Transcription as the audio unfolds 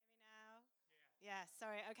Yes,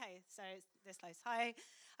 sorry. Okay, so it's this close. Hi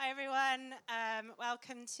everyone.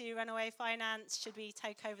 Welcome to Runaway Finance. Should we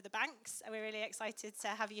take over the banks? We're really excited to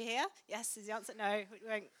have you here. Yes is the answer. No, we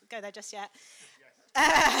won't go there just yet.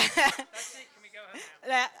 Yes. That's it. Can we go home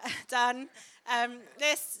now? Done.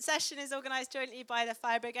 This session is organised jointly by the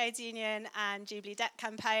Fire Brigades Union and Jubilee Debt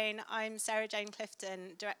Campaign. I'm Sarah-Jayne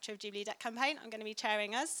Clifton, Director of Jubilee Debt Campaign. I'm going to be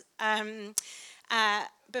chairing us.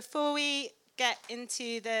 Before we get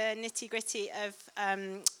into the nitty-gritty of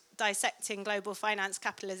dissecting global finance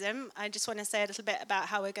capitalism, I just want to say a little bit about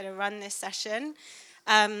how we're going to run this session.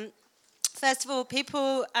 First of all,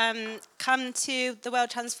 people come to the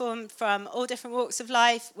World Transformed from all different walks of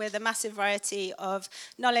life with a massive variety of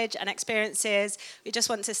knowledge and experiences. We just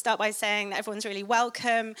want to start by saying that everyone's really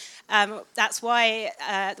welcome. That's why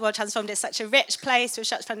the World Transformed is such a rich place with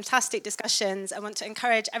such fantastic discussions. I want to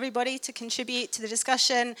encourage everybody to contribute to the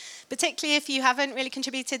discussion, particularly if you haven't really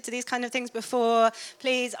contributed to these kind of things before.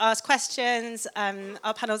 Please ask questions.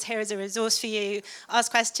 Our panel's here as a resource for you.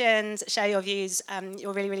 Ask questions, share your views.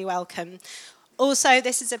 You're really, really welcome. Also,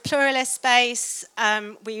 this is a pluralist space.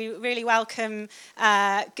 We really welcome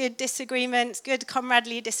good disagreements, good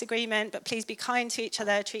comradely disagreement, but please be kind to each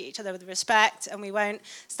other, treat each other with respect, and we won't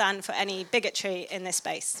stand for any bigotry in this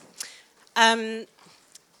space.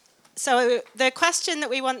 So the question that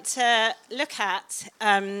we want to look at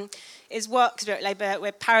is what, because we're at Labour,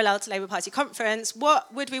 we're parallel to Labour Party conference,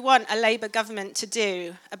 what would we want a Labour government to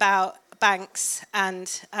do about banks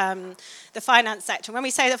and the finance sector? When we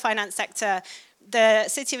say the finance sector, the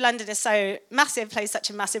City of London is so massive, plays such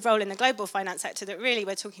a massive role in the global finance sector that really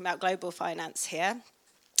we're talking about global finance here.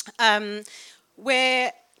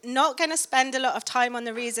 We're not going to spend a lot of time on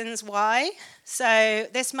the reasons why. So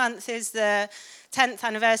this month is the 10th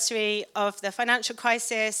anniversary of the financial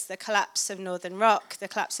crisis, the collapse of Northern Rock, the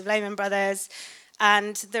collapse of Lehman Brothers.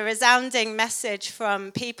 And the resounding message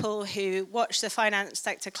from people who watch the finance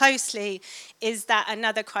sector closely is that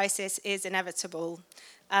another crisis is inevitable.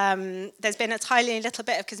 There's been a tiny little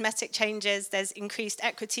bit of cosmetic changes. There's increased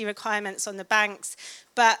equity requirements on the banks.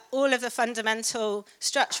 But all of the fundamental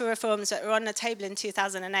structural reforms that were on the table in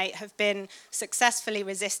 2008 have been successfully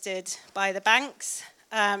resisted by the banks.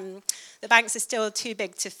 The banks are still too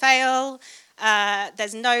big to fail.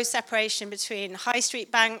 There's no separation between high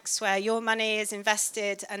street banks where your money is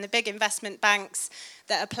invested and the big investment banks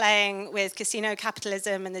that are playing with casino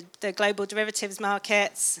capitalism and the global derivatives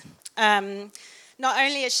markets. Not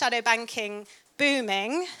only is shadow banking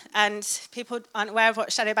booming, and people aren't aware of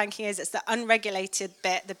what shadow banking is, it's the unregulated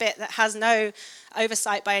bit, the bit that has no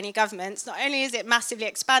oversight by any governments. Not only is it massively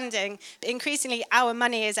expanding, but increasingly our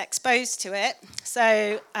money is exposed to it.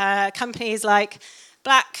 So companies like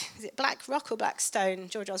BlackRock or Blackstone?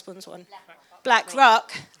 George Osborne's one.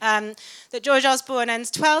 BlackRock, that George Osborne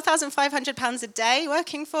earns £12,500 a day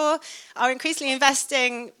working for, are increasingly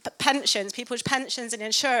investing pensions, people's pensions and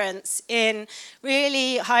insurance, in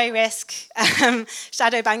really high-risk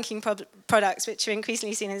shadow banking products, which are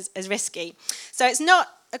increasingly seen as risky. So it's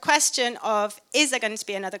not a question of, is there going to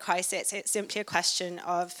be another crisis? It's simply a question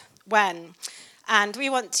of when. And we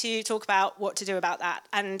want to talk about what to do about that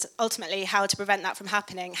and ultimately how to prevent that from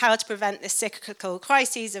happening, how to prevent the cyclical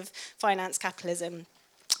crises of finance capitalism.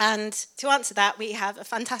 And to answer that, we have a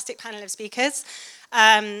fantastic panel of speakers.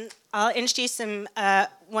 I'll introduce them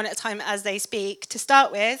one at a time as they speak. To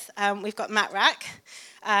start with, we've got Matt Wrack,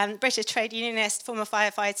 British trade unionist, former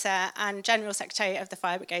firefighter and General Secretary of the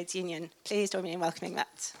Fire Brigades Union. Please join me in welcoming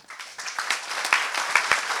Matt.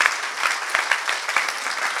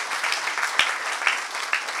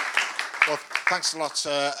 Well, thanks a lot,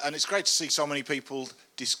 and it's great to see so many people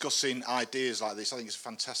discussing ideas like this. I think it's a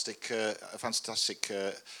fantastic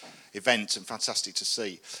event and fantastic to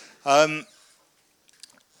see. 10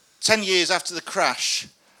 years after the crash,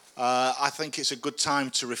 I think it's a good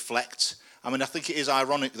time to reflect. I mean, I think it is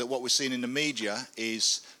ironic that what we're seeing in the media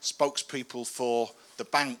is spokespeople for the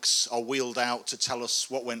banks are wheeled out to tell us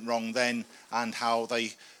what went wrong then and how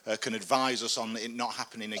they can advise us on it not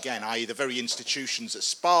happening again, i.e. the very institutions that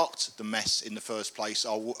sparked the mess in the first place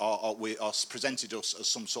are presented us as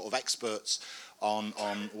some sort of experts on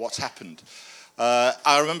what's happened.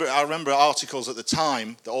 I remember articles at the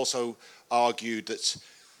time that also argued that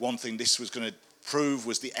one thing this was going to prove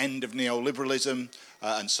was the end of neoliberalism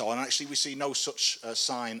and so on. Actually, we see no such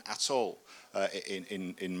sign at all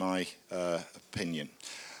in my opinion.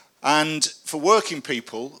 And for working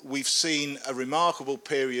people, we've seen a remarkable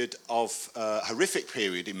period of, horrific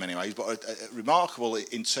period in many ways, but remarkable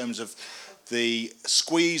in terms of the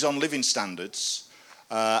squeeze on living standards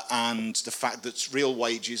and the fact that real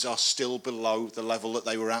wages are still below the level that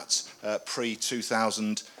they were at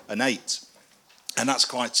pre-2008. And that's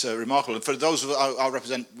quite remarkable. And for those of us, I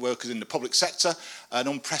represent workers in the public sector, an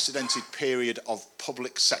unprecedented period of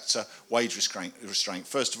public sector wage restraint.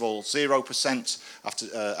 First of all, 0%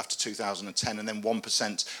 after 2010, and then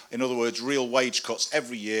 1%. In other words, real wage cuts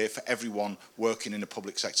every year for everyone working in the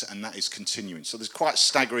public sector, and that is continuing. So there's quite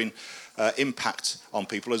staggering impact on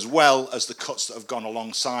people, as well as the cuts that have gone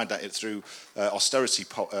alongside that through austerity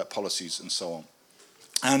policies and so on.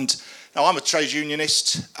 And now I'm a trade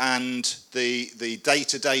unionist, and the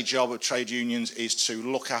day-to-day job of trade unions is to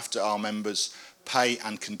look after our members' pay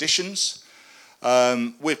and conditions.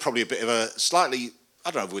 We're probably a bit of a slightly,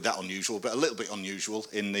 I don't know if we're that unusual, but a little bit unusual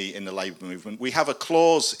in the labour movement. We have a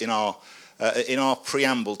clause in our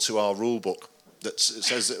preamble to our rule book that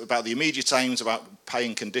says about the immediate aims, about pay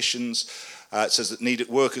and conditions. It says that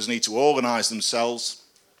workers need to organise themselves.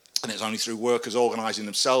 And it's only through workers organising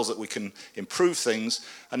themselves that we can improve things.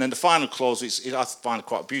 And then the final clause, I find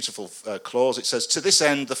quite a beautiful clause. It says, to this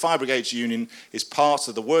end, the Fire Brigades Union is part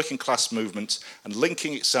of the working class movement, and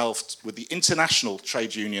linking itself with the international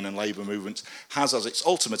trade union and labour movement has as its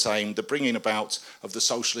ultimate aim the bringing about of the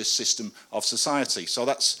socialist system of society. So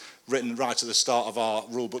that's written right at the start of our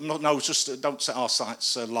rule book. No, just don't set our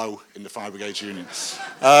sights low in the Fire Brigades Union.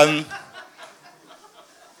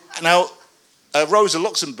 Now, Rosa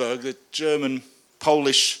Luxemburg, the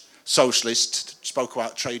German-Polish socialist, spoke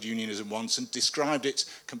about trade unionism once and described it,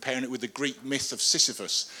 comparing it with the Greek myth of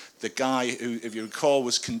Sisyphus, the guy who, if you recall,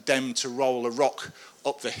 was condemned to roll a rock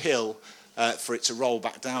up the hill for it to roll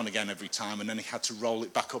back down again every time, and then he had to roll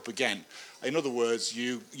it back up again. In other words,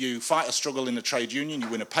 you fight a struggle in the trade union, you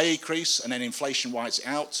win a pay increase, and then inflation wipes it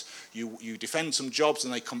out. You defend some jobs,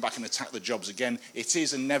 and they come back and attack the jobs again. It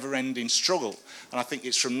is a never-ending struggle, and I think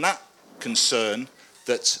it's from that concern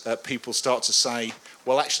that people start to say,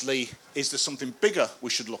 well, actually, is there something bigger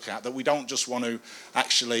we should look at, that we don't just want to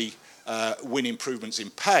actually win improvements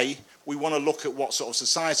in pay, we want to look at what sort of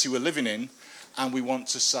society we're living in, and we want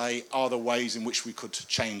to say, are there ways in which we could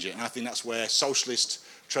change it? And I think that's where socialist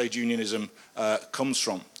trade unionism comes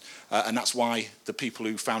from. And that's why the people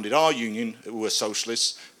who founded our union, who were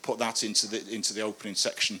socialists, put that into the opening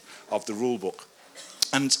section of the rule book.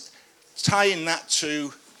 And tying that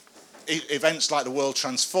to events like the World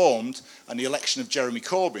Transformed and the election of Jeremy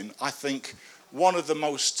Corbyn, I think one of the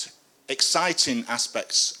most exciting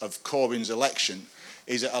aspects of Corbyn's election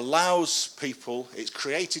is it allows people, it's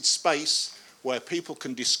created space where people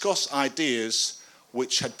can discuss ideas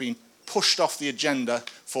which had been pushed off the agenda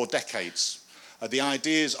for decades. The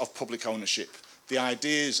ideas of public ownership, the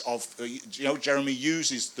ideas of, Jeremy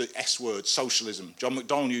uses the S word, socialism. John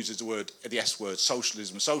McDonnell uses the S word,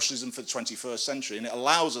 socialism. Socialism for the 21st century. And it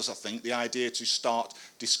allows us, I think, the idea to start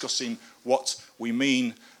discussing what we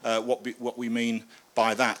mean, what we mean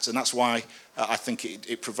by that. And that's why I think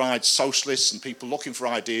it provides socialists and people looking for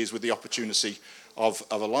ideas with the opportunity of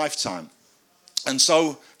a lifetime. And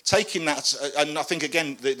so taking that, and I think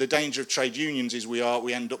again the danger of trade unions is we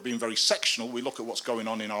end up being very sectional. We look at what's going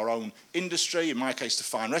on in our own industry, in my case the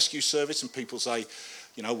fire and rescue service, and people say,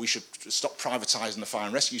 we should stop privatising the fire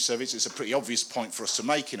and rescue service. It's a pretty obvious point for us to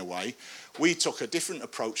make in a way. We took a different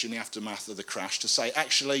approach in the aftermath of the crash to say,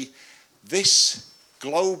 actually, this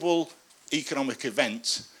global economic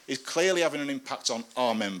event is clearly having an impact on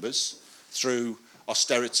our members through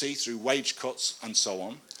austerity, through wage cuts and so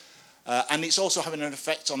on. And it's also having an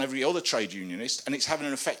effect on every other trade unionist, and it's having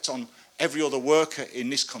an effect on every other worker in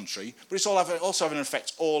this country, but it's also having an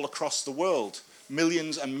effect all across the world.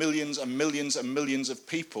 Millions and millions and millions and millions of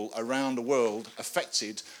people around the world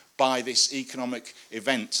affected by this economic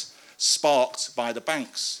event sparked by the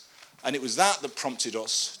banks. And it was that prompted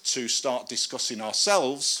us to start discussing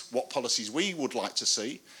ourselves what policies we would like to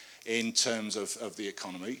see in terms of the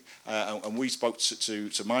economy. And we spoke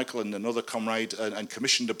to Michael and another comrade and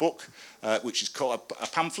commissioned a book, which is called a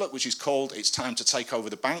pamphlet, which is called It's Time to Take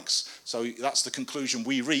Over the Banks. So that's the conclusion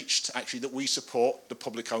we reached, actually, that we support the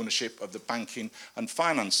public ownership of the banking and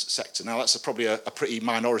finance sector. Now, that's probably a pretty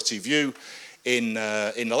minority view in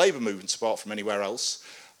the labour movement, apart from anywhere else.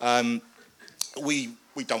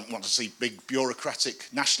 We don't want to see big bureaucratic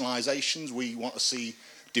nationalisations. We want to see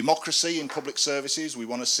democracy in public services. We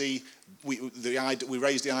want to see, we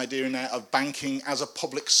raised the idea in there of banking as a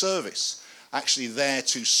public service, actually there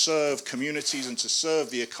to serve communities and to serve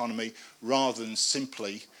the economy rather than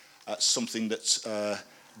simply something that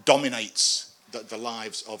dominates the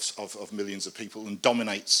lives of millions of people and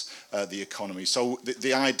dominates the economy. So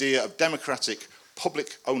the idea of democratic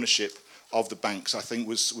public ownership of the banks, I think,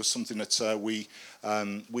 was something that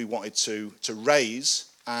we wanted to raise.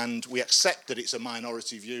 And we accept that it's a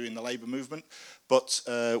minority view in the labour movement, but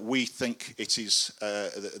we think it is.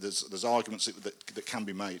 There's arguments that can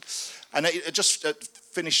be made, and just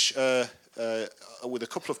finish with a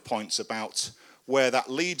couple of points about where that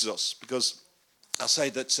leads us, because I say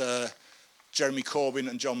that Jeremy Corbyn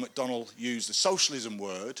and John McDonnell use the socialism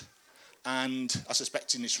word, and I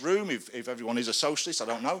suspect in this room, if everyone is a socialist, I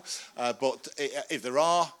don't know, but if there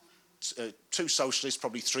are two socialists,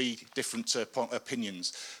 probably three different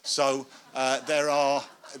opinions. So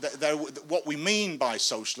what we mean by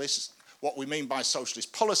socialists, what we mean by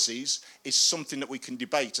socialist policies, is something that we can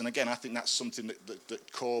debate. And again, I think that's something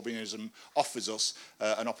that Corbynism offers us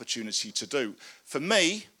an opportunity to do. For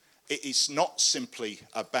me, it is not simply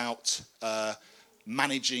about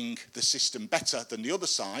managing the system better than the other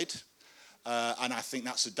side. And I think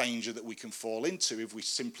that's a danger that we can fall into if we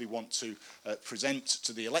simply want to present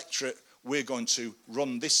to the electorate, we're going to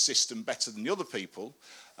run this system better than the other people.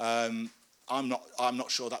 I'm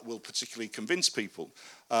not sure that will particularly convince people.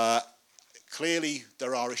 Clearly,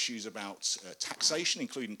 there are issues about taxation,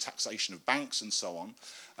 including taxation of banks and so on,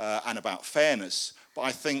 and about fairness. But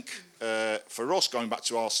I think for us, going back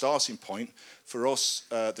to our starting point, for us,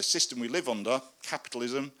 the system we live under,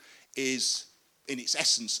 capitalism, is in its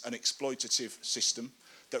essence an exploitative system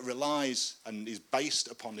that relies and is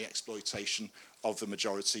based upon the exploitation of the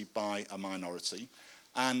majority by a minority.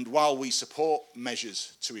 And while we support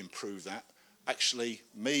measures to improve that, actually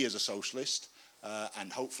me as a socialist,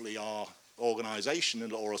 and hopefully our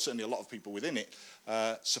organisation, or certainly a lot of people within it,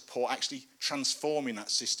 support actually transforming that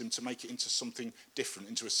system to make it into something different,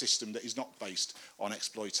 into a system that is not based on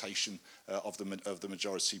exploitation of the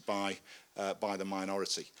majority by the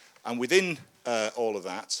minority. And within all of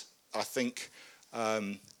that, I think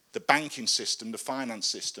the banking system, the finance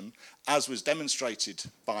system, as was demonstrated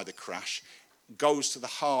by the crash, goes to the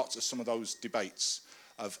heart of some of those debates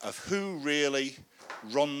of who really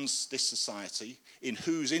runs this society, in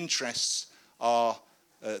whose interests are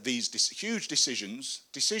these huge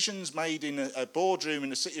decisions made in a boardroom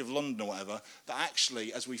in the City of London or whatever, that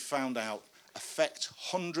actually, as we found out, affect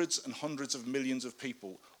hundreds and hundreds of millions of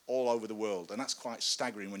people all over the world. And that's quite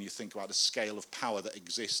staggering when you think about the scale of power that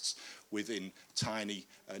exists within tiny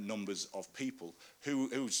numbers of people,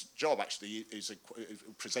 whose job actually is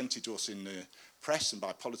presented to us in the press and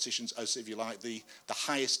by politicians as, if you like, the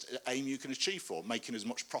highest aim you can achieve for, making as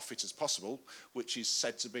much profit as possible, which is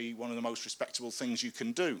said to be one of the most respectable things you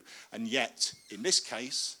can do. And yet, in this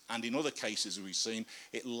case, and in other cases we've seen,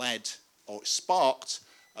 it led, or it sparked,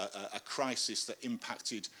 a crisis that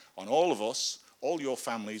impacted on all of us, all your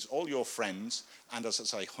families, all your friends, and, as I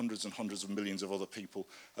say, hundreds and hundreds of millions of other people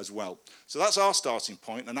as well. So that's our starting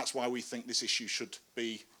point, and that's why we think this issue should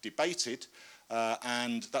be debated,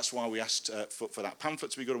 and that's why we asked for that pamphlet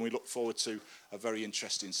to be good, and we look forward to a very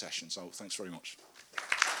interesting session. So thanks very much.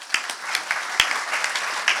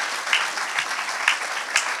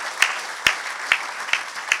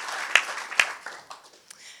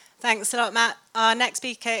 Thanks a lot, Matt. Our next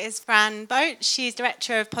speaker is Fran Boait. She's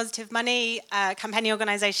Director of Positive Money, a campaigning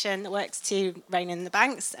organisation that works to rein in the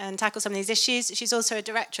banks and tackle some of these issues. She's also a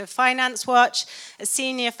Director of Finance Watch, a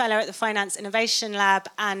Senior Fellow at the Finance Innovation Lab,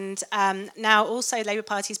 and now also Labour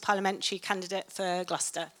Party's parliamentary candidate for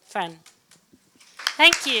Gloucester. Fran.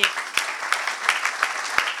 Thank you.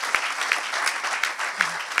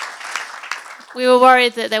 We were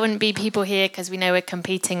worried that there wouldn't be people here because we know we're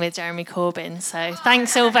competing with Jeremy Corbyn. So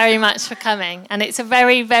thanks all very much for coming. And it's a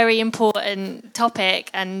very, very important topic,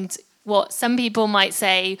 and what some people might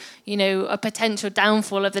say, you know, a potential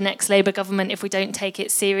downfall of the next Labour government if we don't take it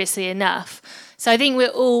seriously enough. So I think we're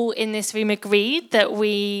all in this room agreed that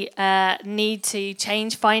we need to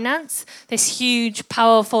change finance, this huge,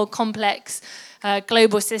 powerful, complex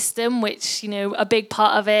global system, which, you know, a big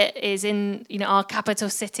part of it is in, you know, our capital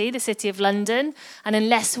city, the City of London. And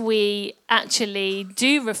unless we actually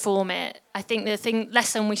do reform it, I think the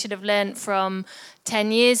lesson we should have learned from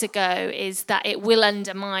 10 years ago is that it will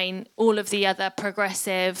undermine all of the other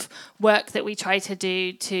progressive work that we try to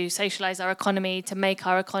do to socialise our economy, to make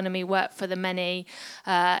our economy work for the many.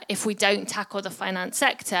 If we don't tackle the finance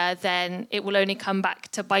sector, then it will only come back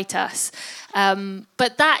to bite us.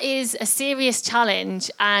 But that is a serious challenge,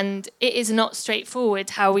 and it is not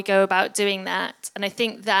straightforward how we go about doing that. And I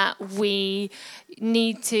think that we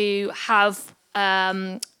need to have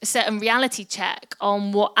a certain reality check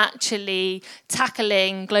on what actually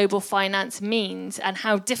tackling global finance means and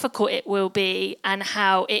how difficult it will be, and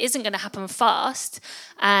how it isn't going to happen fast,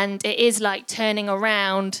 and it is like turning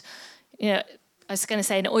around, you know, I was going to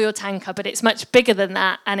say an oil tanker, but it's much bigger than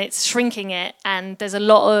that, and it's shrinking it, and there's a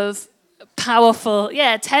lot of powerful,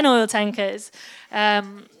 10 oil tankers.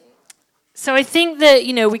 So I think that,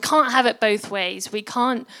 we can't have it both ways. We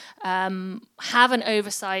can't have an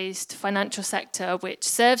oversized financial sector which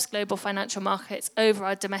serves global financial markets over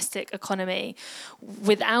our domestic economy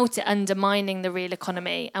without it undermining the real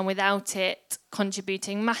economy and without it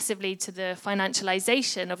contributing massively to the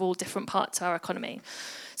financialization of all different parts of our economy.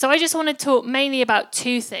 So I just want to talk mainly about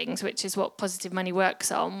two things, which is what positive money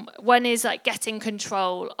works on. One is like getting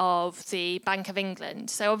control of the Bank of England.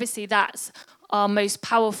 So obviously that's our most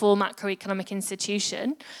powerful macroeconomic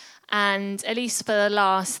institution. And at least for the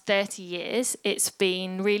last 30 years, it's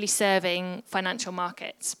been really serving financial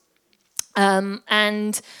markets.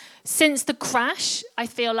 And since the crash, I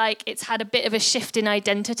feel like it's had a bit of a shift in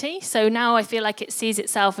identity. So now I feel like it sees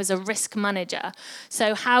itself as a risk manager.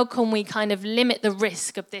 So how can we kind of limit the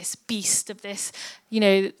risk of this beast, of this,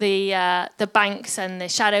 the banks and the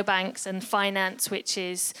shadow banks and finance, which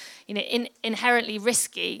is, inherently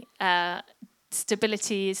risky.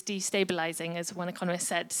 Stability is destabilizing, as one economist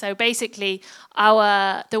said. So basically,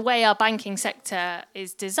 the way our banking sector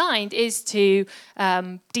is designed is to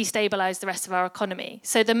destabilize the rest of our economy.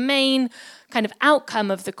 So the main kind of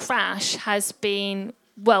outcome of the crash has been,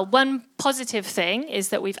 one positive thing is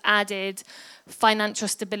that we've added financial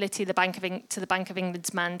stability to the Bank of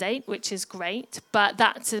England's mandate, which is great, but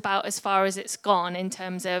that's about as far as it's gone in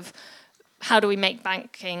terms of how do we make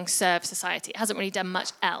banking serve society. It hasn't really done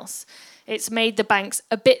much else. It's made the banks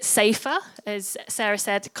a bit safer, as Sarah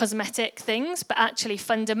said, cosmetic things, but actually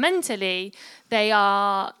fundamentally they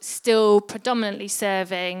are still predominantly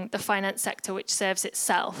serving the finance sector, which serves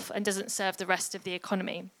itself and doesn't serve the rest of the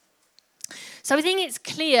economy. So I think it's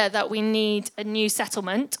clear that we need a new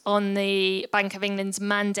settlement on the Bank of England's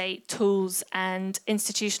mandate, tools and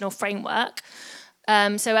institutional framework.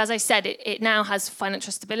 So as I said, it now has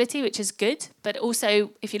financial stability, which is good. But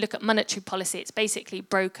also, if you look at monetary policy, it's basically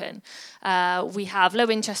broken. We have low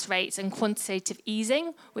interest rates and quantitative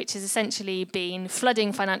easing, which has essentially been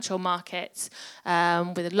flooding financial markets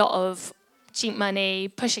with a lot of cheap money,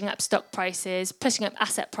 pushing up stock prices, pushing up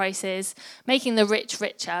asset prices, making the rich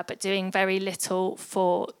richer, but doing very little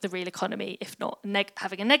for the real economy, if not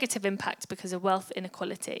having a negative impact because of wealth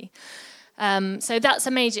inequality. So that's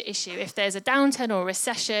a major issue. If there's a downturn or a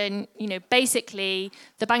recession, basically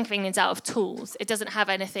the Bank of England's out of tools. It doesn't have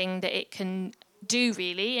anything that it can do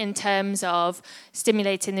really in terms of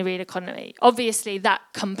stimulating the real economy. Obviously, that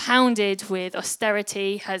compounded with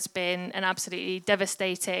austerity has been an absolutely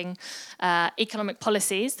devastating economic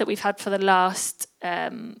policies that we've had for the last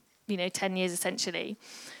 10 years essentially.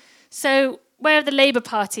 So where are the Labour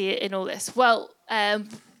Party in all this? Well,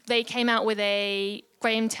 they came out with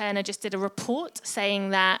Graham Turner just did a report saying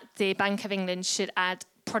that the Bank of England should add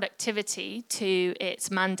productivity to its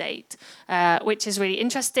mandate, which is really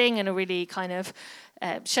interesting and a really kind of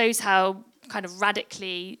shows how kind of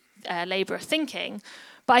radically Labour are thinking.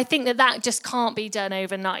 But I think that just can't be done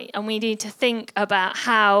overnight, and we need to think about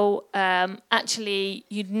how actually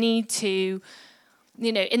you'd need to,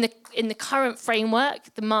 in the current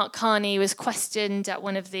framework, the Mark Carney was questioned at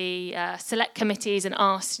one of the select committees and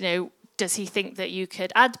asked, does he think that you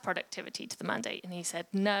could add productivity to the mandate? And he said,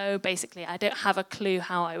 no, basically, I don't have a clue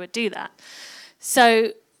how I would do that.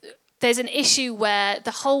 So there's an issue where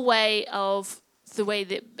the whole way of the way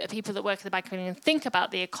that people that work at the Bank of England think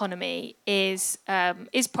about the economy is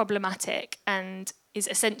problematic and is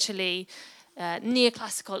essentially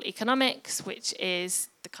neoclassical economics, which is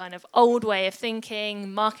the kind of old way of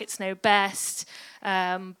thinking, markets know best.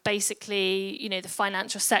 Basically, the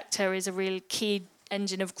financial sector is a real key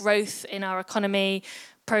engine of growth in our economy,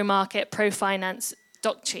 pro-market, pro-finance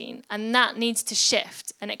doctrine. And that needs to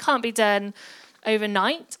shift. And it can't be done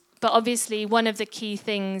overnight. But obviously, one of the key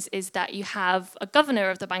things is that you have a governor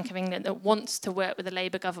of the Bank of England that wants to work with the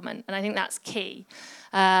Labour government. And I think that's key.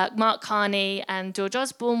 Mark Carney and George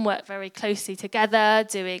Osborne work very closely together,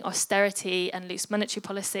 doing austerity and loose monetary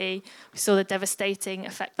policy. We saw the devastating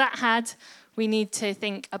effect that had. We need to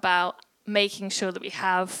think about making sure that we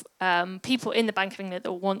have people in the Bank of England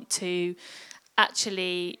that want to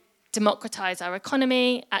actually democratise our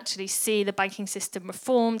economy, actually see the banking system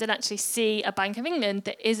reformed, and actually see a Bank of England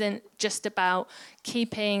that isn't just about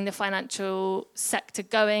keeping the financial sector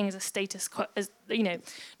going as a status quo,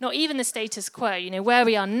 not even the status quo. Where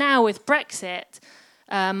we are now with Brexit,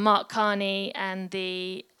 Mark Carney and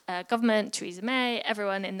the government, Theresa May,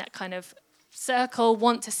 everyone in that kind of circle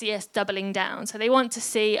want to see us doubling down. So they want to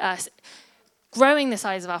see us growing the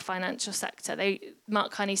size of our financial sector.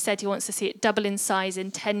 Mark Carney said he wants to see it double in size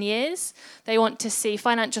in 10 years. They want to see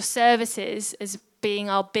financial services as being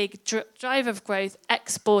our big driver of growth,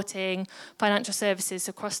 exporting financial services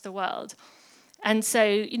across the world. And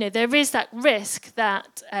so, there is that risk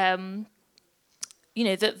that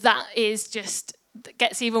that is just that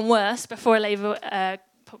gets even worse before a Labour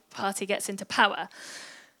Party gets into power.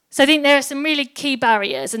 So I think there are some really key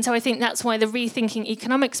barriers, and so I think that's why the Rethinking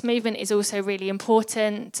Economics movement is also really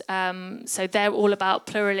important. So they're all about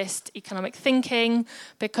pluralist economic thinking,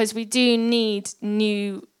 because we do need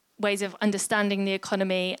new ways of understanding the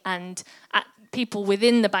economy, and at people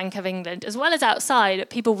within the Bank of England, as well as outside,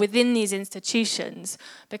 people within these institutions.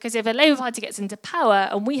 Because if a Labour Party gets into power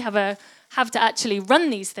and we have to actually run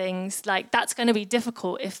these things, like, that's going to be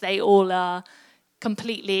difficult if they all are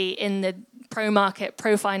completely in the pro-market,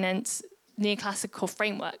 pro-finance, neoclassical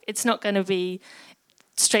framework. It's not going to be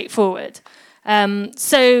straightforward.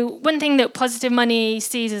 So one thing that Positive Money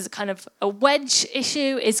sees as kind of a wedge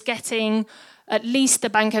issue is getting at least the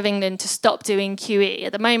Bank of England to stop doing QE.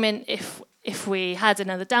 At the moment, if we had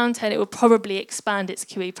another downturn, it would probably expand its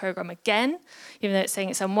QE program again, even though it's saying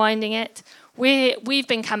it's unwinding it. We've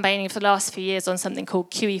been campaigning for the last few years on something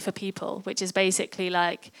called QE for People, which is basically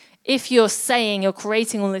like, if you're saying you're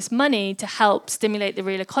creating all this money to help stimulate the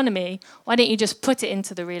real economy, why don't you just put it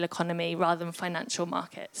into the real economy rather than financial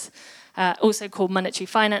markets? Also called monetary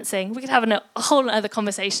financing. We could have a whole other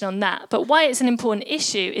conversation on that. But why it's an important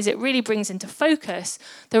issue is it really brings into focus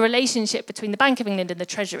the relationship between the Bank of England and the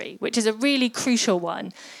Treasury, which is a really crucial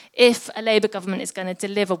one if a Labour government is going to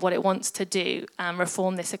deliver what it wants to do and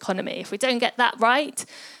reform this economy. If we don't get that right,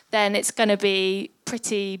 then it's going to be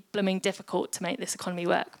pretty blooming difficult to make this economy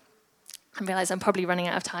work. I realise I'm probably running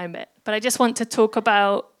out of time, but I just want to talk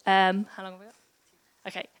about, how long have we got?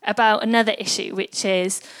 Okay, about another issue, which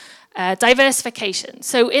is diversification.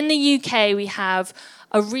 So in the UK, we have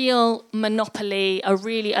a real monopoly, a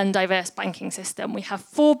really undiverse banking system. We have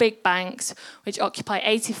 4 big banks, which occupy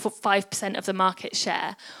 85% of the market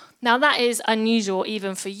share. Now, that is unusual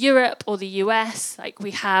even for Europe or the US. Like,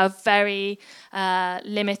 we have very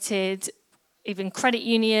limited even credit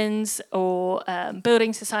unions or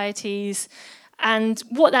building societies. And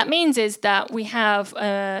what that means is that we have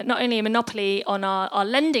not only a monopoly on our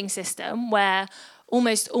lending system, where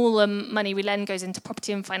almost all the money we lend goes into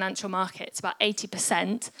property and financial markets, about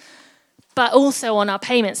 80%, but also on our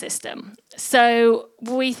payment system. So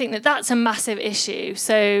we think that that's a massive issue.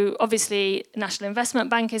 So obviously, National Investment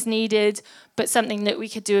Bank is needed, but something that we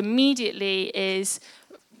could do immediately is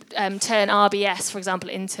turn RBS, for example,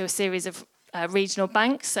 into a series of regional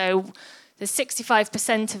banks. So there's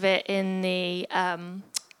 65% of it in the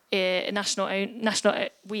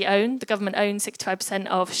we own, the government owns 65%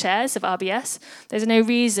 of shares of RBS. There's no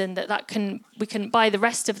reason that we can buy the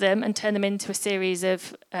rest of them and turn them into a series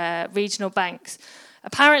of regional banks.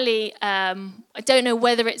 Apparently, I don't know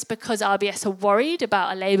whether it's because RBS are worried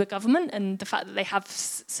about a Labour government and the fact that they have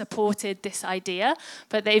supported this idea,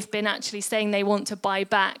 but they've been actually saying they want to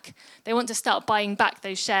start buying back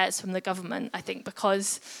those shares from the government, I think,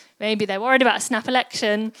 because maybe they're worried about a snap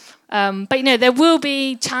election. But there will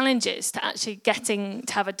be challenges to actually getting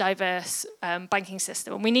to have a diverse banking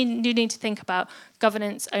system. And we need to think about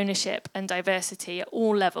governance, ownership, and diversity at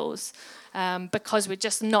all levels, because we're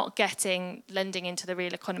just not getting lending into the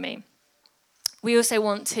real economy. We also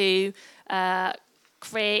want to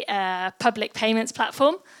create a public payments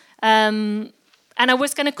platform. And I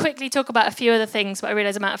was going to quickly talk about a few other things, but I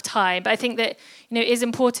realise I'm out of time. But I think that it is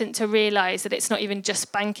important to realise that it's not even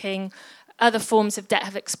just banking. Other forms of debt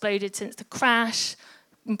have exploded since the crash,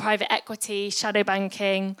 private equity, shadow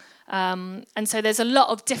banking. And so there's a lot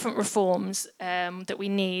of different reforms that we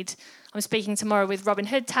need. I'm speaking tomorrow with Robin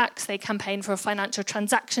Hood Tax. They campaign for a financial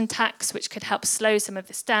transaction tax, which could help slow some of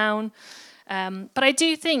this down. But I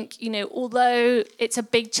do think, although it's a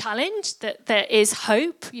big challenge, that there is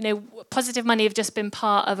hope. Positive Money have just been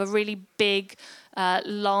part of a really big,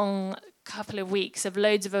 long couple of weeks of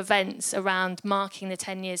loads of events around marking the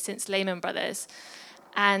 10 years since Lehman Brothers.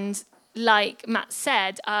 And like Matt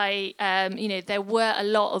said, there were a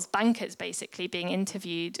lot of bankers basically being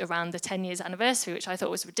interviewed around the 10 years anniversary, which I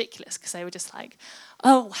thought was ridiculous, because they were just like,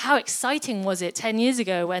 oh, how exciting was it 10 years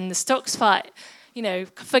ago when the stocks fight?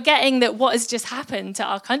 Forgetting that what has just happened to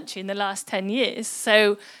our country in the last 10 years.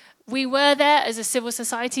 So we were there as a civil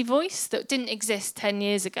society voice that didn't exist 10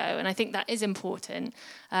 years ago, and I think that is important.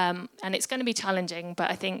 And it's going to be challenging,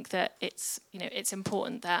 but I think that it's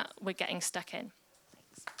important that we're getting stuck in.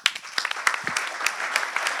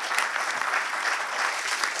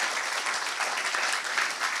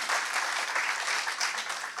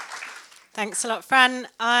 Thanks a lot, Fran.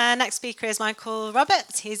 Our next speaker is Michael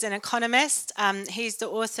Roberts. He's an economist. He's the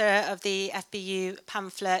author of the FBU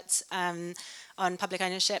pamphlet on public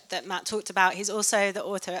ownership that Matt talked about. He's also the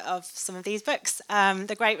author of some of these books,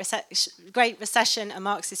 The Great Recession, A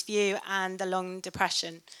Marxist View, and The Long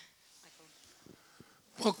Depression. Michael.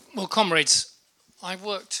 Well, comrades, I've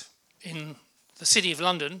worked in the City of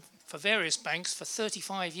London for various banks for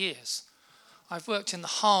 35 years. I've worked in the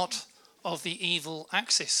heart of the evil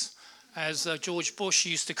axis, as George Bush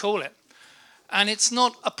used to call it. And it's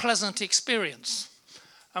not a pleasant experience.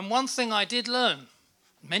 And one thing I did learn,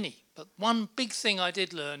 many, but one big thing I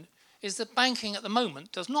did learn is that banking at the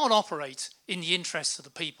moment does not operate in the interests of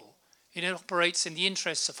the people. It operates in the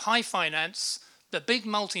interests of high finance, the big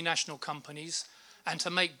multinational companies, and to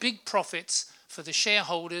make big profits for the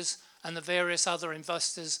shareholders and the various other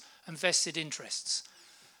investors and vested interests.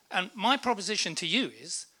 And my proposition to you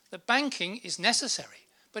is that banking is necessary,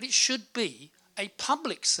 but it should be a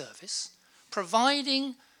public service,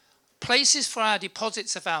 providing places for our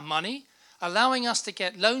deposits of our money, allowing us to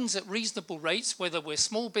get loans at reasonable rates, whether we're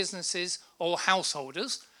small businesses or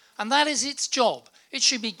householders, and that is its job. It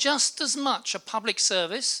should be just as much a public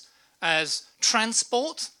service as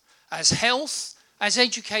transport, as health, as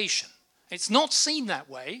education. It's not seen that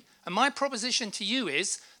way, and my proposition to you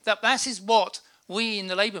is that that is what we in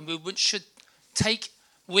the labour movement should take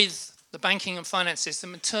with the banking and finance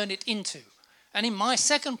system and turn it into. And in my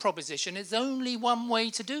second proposition, there's only one way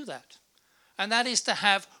to do that, and that is to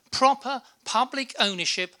have proper public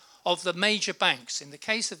ownership of the major banks. In the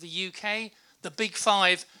case of the UK, the Big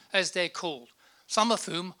Five, as they're called, some of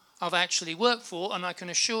whom I've actually worked for, and I can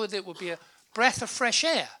assure that it would be a breath of fresh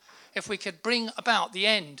air if we could bring about the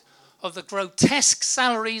end of the grotesque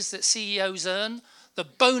salaries that CEOs earn, the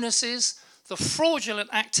bonuses, the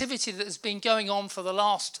fraudulent activity that has been going on for the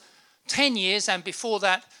last 10 years and before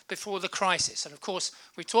that, before the crisis. And of course,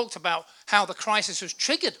 we talked about how the crisis was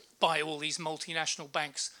triggered by all these multinational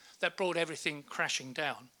banks that brought everything crashing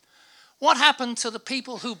down. What happened to the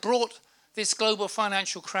people who brought this global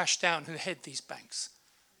financial crash down, who head these banks?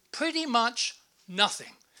 Pretty much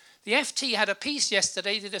nothing. The FT had a piece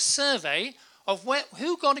yesterday, did a survey of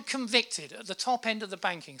who got convicted at the top end of the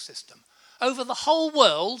banking system. Over the whole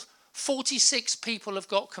world, 46 people have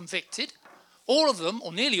got convicted, all of them,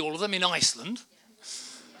 or nearly all of them, in Iceland,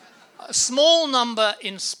 a small number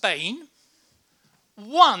in Spain,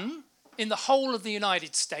 one in the whole of the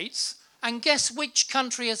United States, and guess which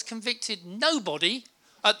country has convicted nobody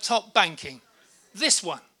at top banking? This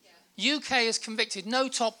one. UK has convicted no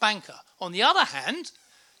top banker. On the other hand,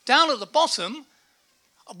 down at the bottom,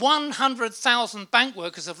 100,000 bank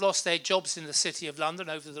workers have lost their jobs in the City of London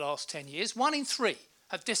over the last 10 years. 1 in 3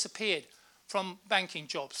 have disappeared from banking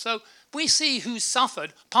jobs. So we see who's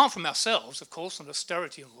suffered, apart from ourselves, of course, and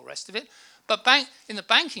austerity and all the rest of it. But in the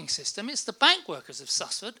banking system, it's the bank workers have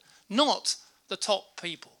suffered, not the top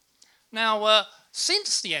people. Now,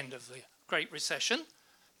 since the end of the Great Recession,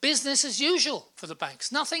 business as usual for the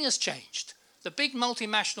banks. Nothing has changed. The big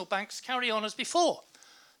multinational banks carry on as before.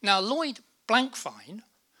 Now, Lloyd Blankfein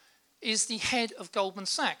is the head of Goldman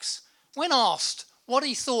Sachs. When asked what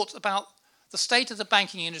he thought about the state of the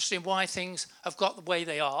banking industry and why things have got the way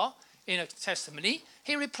they are in a testimony,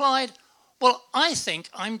 he replied, "Well, I think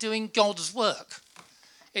I'm doing God's work.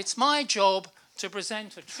 It's my job to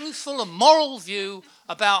present a truthful and moral view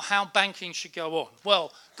about how banking should go on."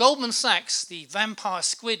 Well, Goldman Sachs, the vampire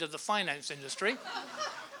squid of the finance industry,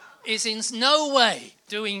 is in no way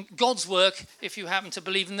doing God's work, if you happen to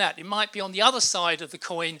believe in that. It might be on the other side of the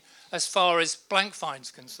coin as far as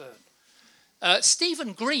Blankfein's concerned.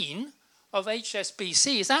 Stephen Green of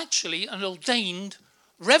HSBC is actually an ordained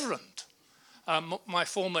reverend. My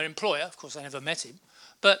former employer, of course I never met him,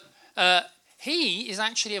 but he is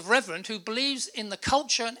actually a reverend who believes in the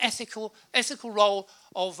culture and ethical role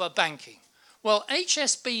of banking. Well,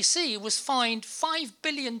 HSBC was fined $5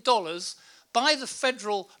 billion by the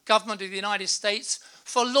federal government of the United States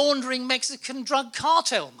for laundering Mexican drug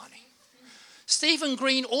cartel money. Stephen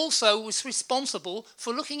Green also was responsible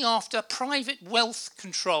for looking after private wealth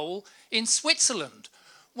control in Switzerland,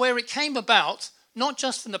 where it came about, not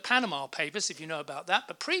just from the Panama Papers, if you know about that,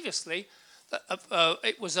 but previously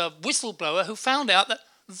it was a whistleblower who found out that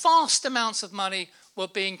vast amounts of money were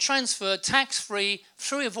being transferred tax-free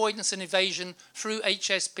through avoidance and evasion through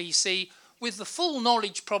HSBC, with the full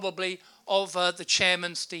knowledge probably of the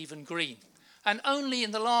chairman, Stephen Green. And only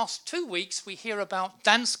in the last 2 weeks we hear about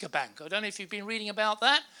Danske Bank. I don't know if you've been reading about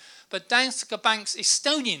that, but Danske Bank's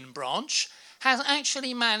Estonian branch has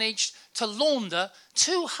actually managed to launder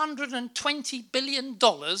 $220 billion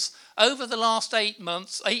over the last 8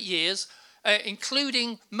 years,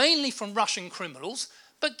 including mainly from Russian criminals.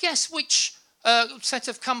 But guess which set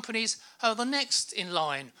of companies are the next in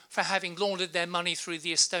line for having laundered their money through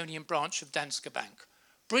the Estonian branch of Danske Bank?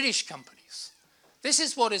 British companies. This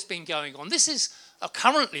is what has been going on. This is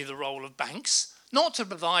currently the role of banks, not to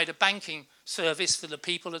provide a banking service for the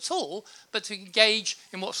people at all, but to engage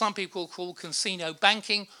in what some people call casino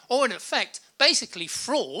banking, or in effect, basically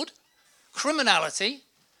fraud, criminality,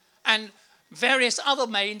 and various other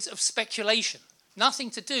means of speculation. Nothing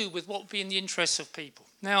to do with what would be in the interests of people.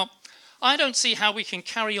 Now, I don't see how we can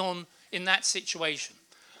carry on in that situation.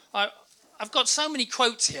 I've got so many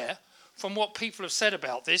quotes here from what people have said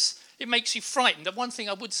about this, it makes you frightened. And one thing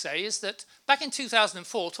I would say is that back in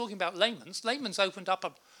 2004, talking about Lehman's opened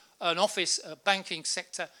up an office, a banking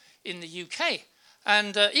sector in the UK.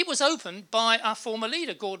 And it was opened by our former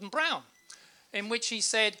leader, Gordon Brown, in which he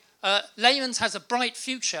said, Lehman's has a bright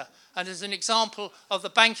future and is an example of the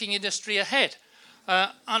banking industry ahead.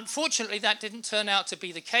 Unfortunately, that didn't turn out to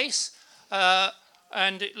be the case.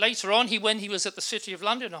 And later on, when he was at the City of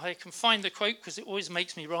London, I can find the quote because it always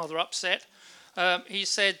makes me rather upset. He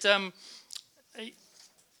said,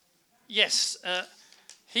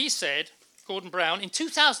 he said, Gordon Brown, in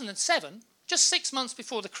 2007, just 6 months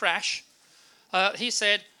before the crash, he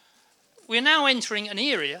said, we're now entering an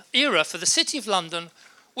era for the City of London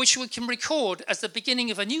which we can record as the beginning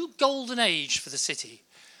of a new golden age for the city.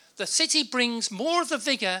 The city brings more of the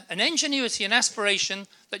vigour and ingenuity and aspiration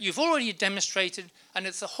that you've already demonstrated, and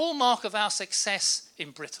it's the hallmark of our success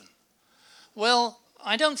in Britain. Well,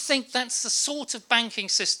 I don't think that's the sort of banking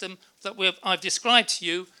system that I've described to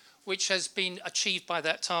you, which has been achieved by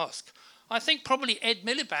that task. I think probably Ed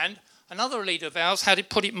Miliband, another leader of ours, had it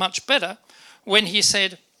put it much better when he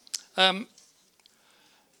said,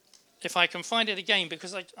 if I can find it again,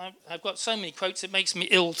 because I've got so many quotes, it makes me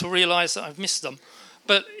ill to realise that I've missed them.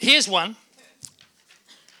 But here's one.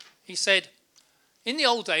 He said, in the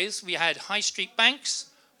old days, we had high street banks,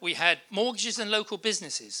 we had mortgages and local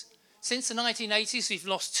businesses. Since the 1980s, we've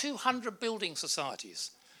lost 200 building societies.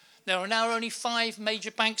 There are now only 5 major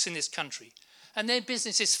banks in this country, and their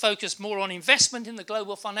businesses focus more on investment in the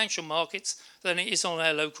global financial markets than it is on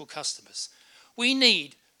our local customers. We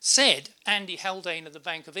need, said Andy Haldane of the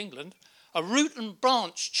Bank of England, a root and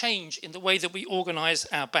branch change in the way that we organise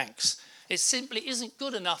our banks. It simply isn't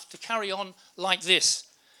good enough to carry on like this.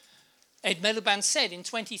 Ed Miliband said in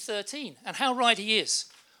 2013, and how right he is,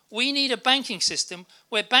 we need a banking system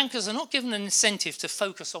where bankers are not given an incentive to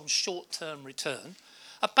focus on short-term return,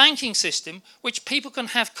 a banking system which people can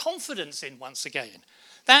have confidence in once again.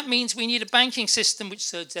 That means we need a banking system which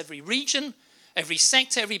serves every region, every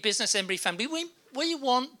sector, every business, every family. We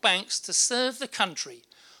want banks to serve the country,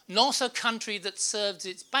 not a country that serves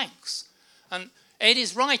its banks. And Ed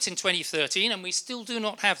is right in 2013, and we still do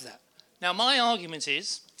not have that. Now, my argument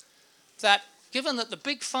is that given that the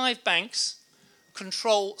big 5 banks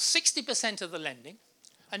control 60% of the lending,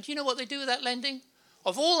 and do you know what they do with that lending?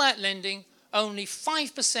 Of all that lending, only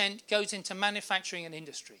 5% goes into manufacturing and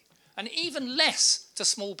industry, and even less to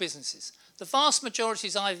small businesses. The vast majority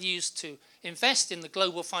is either used to invest in the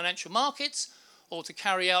global financial markets or to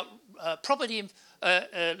carry out property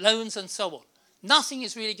loans and so on. Nothing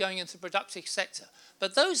is really going into the productive sector.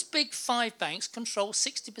 But those big 5 banks control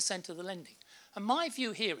 60% of the lending. And my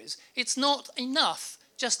view here is it's not enough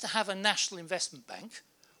just to have a national investment bank,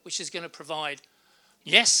 which is going to provide,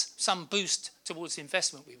 yes, some boost towards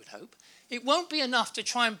investment, we would hope. It won't be enough to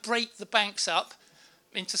try and break the banks up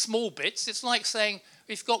into small bits. It's like saying,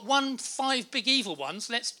 we've got 5 big evil ones,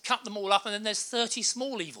 let's cut them all up, and then there's 30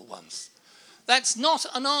 small evil ones. That's not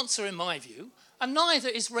an answer in my view, and neither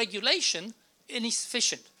is regulation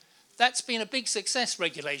insufficient. That's been a big success,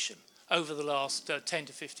 regulation, over the last 10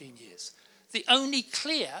 to 15 years. The only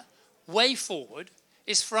clear way forward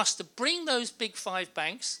is for us to bring those big 5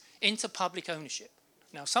 banks into public ownership.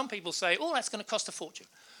 Now, some people say, oh, that's going to cost a fortune.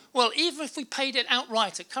 Well, even if we paid it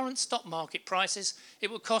outright at current stock market prices, it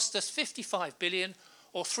would cost us 55 billion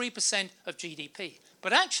or 3% of GDP.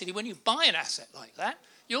 But actually, when you buy an asset like that,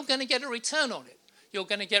 you're going to get a return on it. You're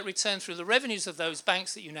going to get return through the revenues of those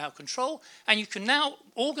banks that you now control, and you can now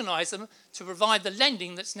organise them to provide the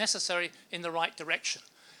lending that's necessary in the right direction.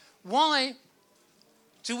 Why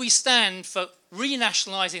do we stand for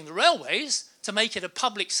renationalising the railways to make it a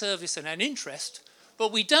public service and an interest,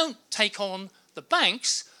 but we don't take on the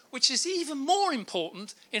banks, which is even more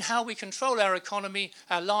important in how we control our economy,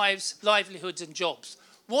 our lives, livelihoods and jobs?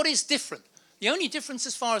 What is different? The only difference,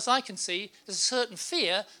 as far as I can see, is a certain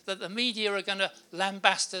fear that the media are going to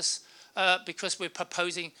lambast us because we're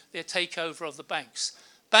proposing their takeover of the banks.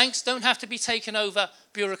 Banks don't have to be taken over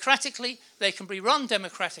bureaucratically. They can be run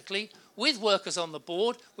democratically with workers on the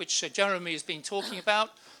board, which Jeremy has been talking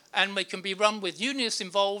about, and they can be run with unionists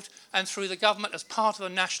involved and through the government as part of a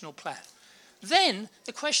national plan. Then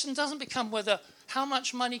the question doesn't become whether how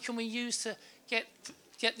much money can we use to get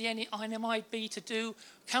the NMIB to do.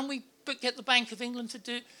 Can we get the Bank of England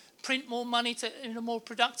to print more money in a more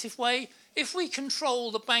productive way. If we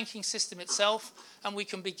control the banking system itself and we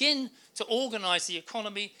can begin to organise the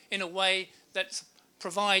economy in a way that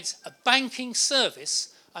provides a banking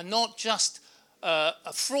service and not just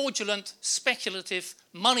a fraudulent, speculative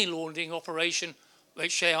money laundering operation,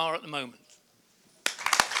 which they are at the moment.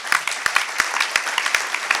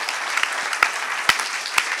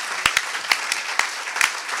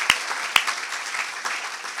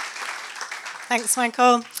 Thanks,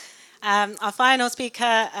 Michael. Our final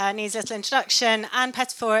speaker needs little introduction. Anne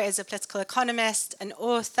Pettifor is a political economist, an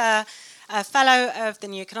author, a fellow of the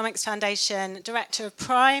New Economics Foundation, director of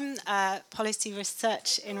Prime, policy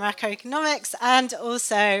research in Wrack economics, and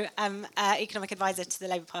also economic advisor to the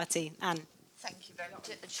Labour Party. Anne. Thank you very much.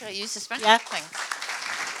 Should I use this one? Yeah. Thanks.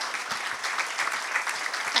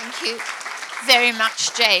 Thank you very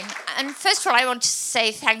much, Jane. And first of all, I want to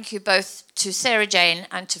say thank you both to Sarah-Jayne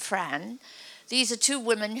and to Fran. These are two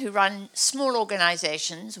women who run small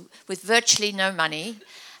organisations with virtually no money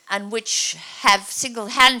and which have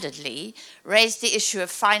single-handedly raised the issue of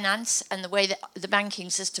finance and the way that the banking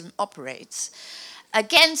system operates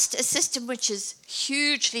against a system which is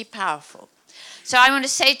hugely powerful. So I want to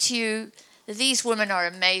say to you that these women are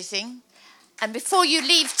amazing. And before you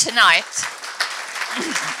leave tonight,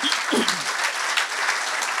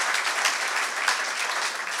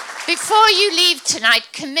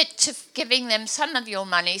 commit to giving them some of your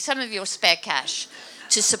money, some of your spare cash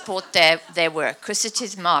to support their work, because it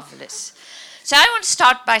is marvellous. So I want to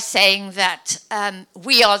start by saying that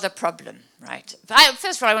we are the problem, right?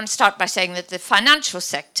 First of all, I want to start by saying that the financial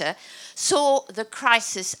sector saw the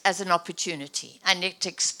crisis as an opportunity, and it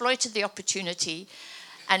exploited the opportunity,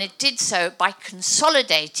 and it did so by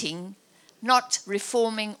consolidating, not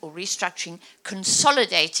reforming or restructuring,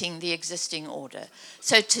 consolidating the existing order.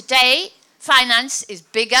 So today, finance is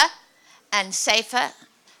bigger and safer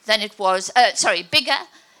than it was, bigger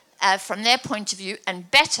from their point of view and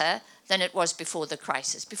better than it was before the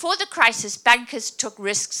crisis. Before the crisis, bankers took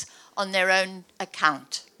risks on their own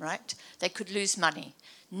account, right? They could lose money.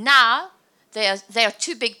 Now, they are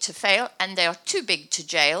too big to fail and they are too big to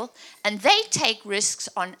jail, and they take risks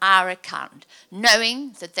on our account,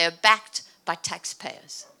 knowing that they're backed by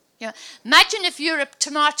taxpayers. You know, imagine if you're a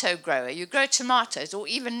tomato grower, you grow tomatoes or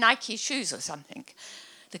even Nike shoes or something.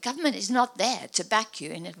 The government is not there to back you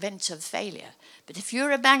in event of failure. But if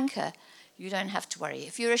you're a banker, you don't have to worry.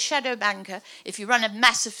 If you're a shadow banker, if you run a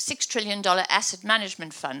massive $6 trillion asset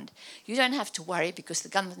management fund, you don't have to worry because the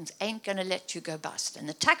government ain't going to let you go bust and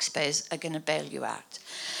the taxpayers are going to bail you out.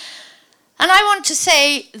 And I want to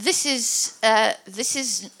say this is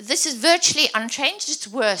virtually unchanged. It's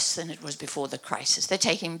worse than it was before the crisis. They're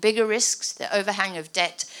taking bigger risks. The overhang of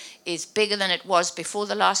debt is bigger than it was before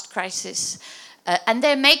the last crisis. And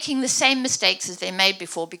they're making the same mistakes as they made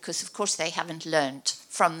before because, of course, they haven't learned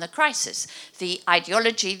from the crisis. The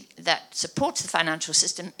ideology that supports the financial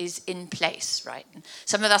system is in place, right? And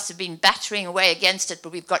some of us have been battering away against it,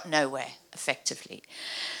 but we've got nowhere, effectively.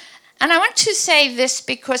 And I want to say this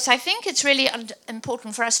because I think it's really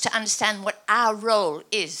important for us to understand what our role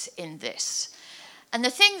is in this. And the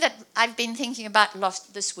thing that I've been thinking about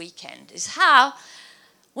this weekend is how,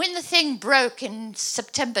 when the thing broke in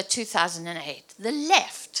September 2008, the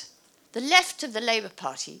left of the Labour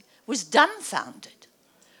Party was dumbfounded.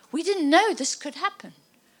 We didn't know this could happen.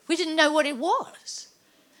 We didn't know what it was.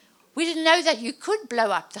 We didn't know that you could blow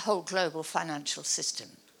up the whole global financial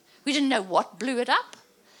system. We didn't know what blew it up.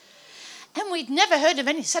 And we'd never heard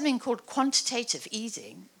of something called quantitative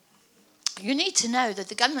easing. You need to know that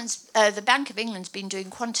the Bank of England's been doing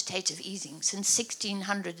quantitative easing since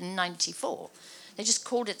 1694. They just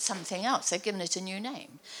called it something else. They've given it a new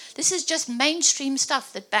name. This is just mainstream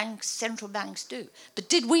stuff that central banks do. But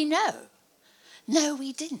did we know? No,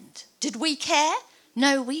 we didn't. Did we care?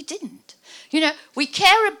 No, we didn't. You know, we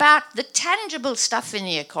care about the tangible stuff in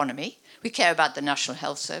the economy. We care about the National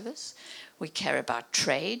Health Service. We care about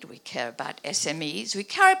trade. We care about SMEs. We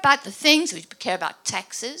care about the things. We care about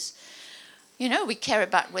taxes. You know, we care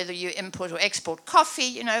about whether you import or export coffee,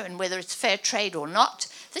 you know, and whether it's fair trade or not.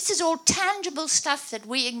 This is all tangible stuff that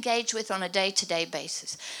we engage with on a day-to-day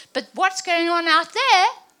basis. But what's going on out there,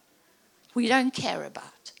 we don't care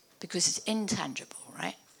about because it's intangible,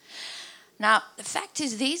 right? Now, the fact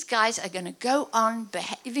is these guys are going to go on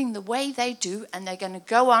behaving the way they do, and they're going to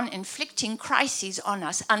go on inflicting crises on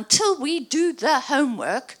us until we do the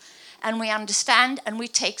homework and we understand and we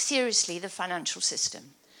take seriously the financial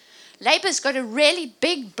system. Labour's got a really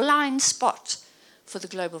big blind spot for the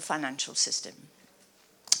global financial system.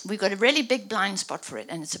 We've got a really big blind spot for it,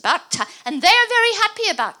 and it's about time. And they're very happy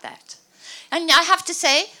about that. And I have to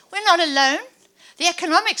say, we're not alone. The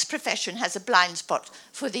economics profession has a blind spot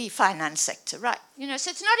for the finance sector, right?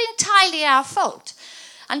 So it's not entirely our fault.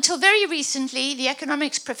 Until very recently, the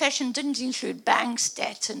economics profession didn't include banks,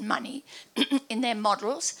 debt, and money in their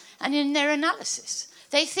models and in their analysis.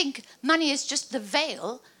 They think money is just the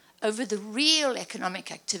veil over the real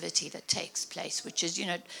economic activity that takes place, which is,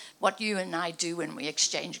 what you and I do when we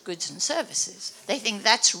exchange goods and services. They think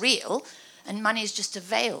that's real, and money is just a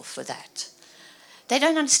veil for that. They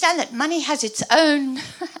don't understand that money has its own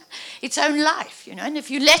life, and if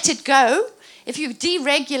you let it go, if you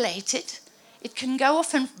deregulate it, it can go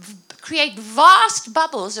off and create vast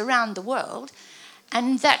bubbles around the world,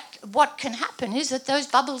 and that what can happen is that those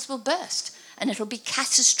bubbles will burst, and it'll be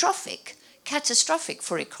catastrophic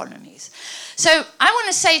for economies. So I want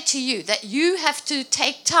to say to you that you have to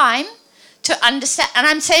take time to understand, and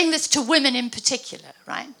I'm saying this to women in particular,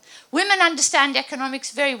 right? Women understand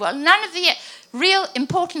economics very well. None of the real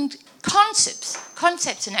important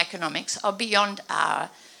concepts in economics are beyond our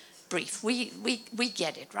brief. We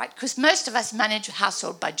get it, right? Because most of us manage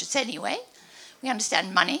household budgets anyway. We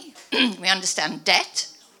understand money. We understand debt.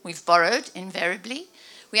 We've borrowed invariably.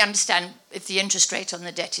 We understand if the interest rate on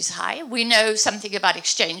the debt is high. We know something about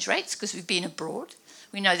exchange rates because we've been abroad.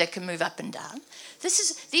 We know they can move up and down.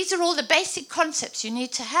 These are all the basic concepts you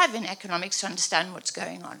need to have in economics to understand what's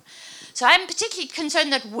going on. So I'm particularly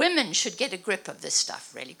concerned that women should get a grip of this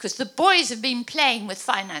stuff, really, because the boys have been playing with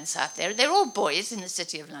finance out there. They're all boys in the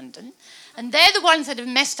City of London, and they're the ones that have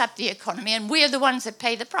messed up the economy, and we're the ones that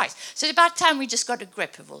pay the price. So it's about time we just got a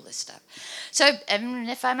grip of all this stuff. So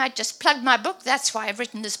if I might just plug my book, that's why I've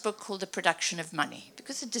written this book called The Production of Money,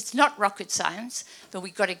 because it's not rocket science, but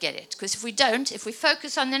we've got to get it. Because if we don't, if we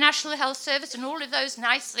focus on the National Health Service and all of those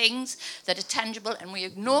nice things that are tangible, and we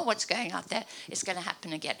ignore what's going out there, it's going to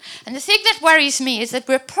happen again. And the thing that worries me is that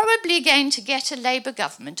we're probably going to get a Labour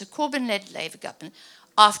government, a Corbyn-led Labour government,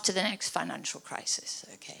 after the next financial crisis,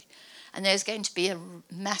 okay? And there's going to be a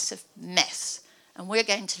massive mess, and we're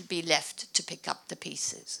going to be left to pick up the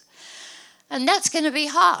pieces. And that's going to be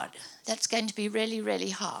hard. That's going to be really, really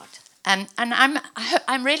hard. And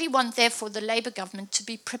I really want, therefore, the Labour government to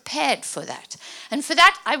be prepared for that. And for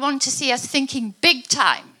that, I want to see us thinking big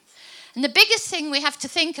time. And the biggest thing we have to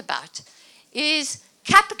think about is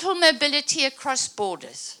capital mobility across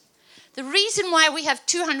borders. The reason why we have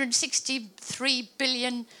 263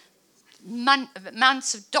 billion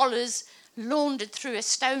amounts of dollars laundered through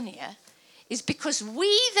Estonia is because we,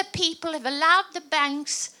 the people, have allowed the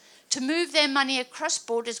banks to move their money across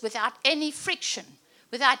borders without any friction,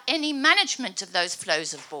 without any management of those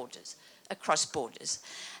flows of borders, across borders.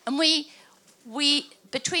 And we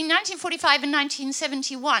between 1945 and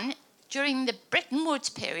 1971, during the Bretton Woods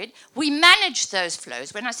period, we managed those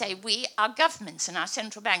flows. When I say we, our governments and our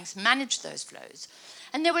central banks managed those flows.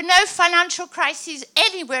 And there were no financial crises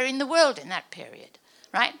anywhere in the world in that period,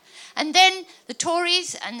 right? And then the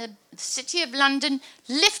Tories and the City of London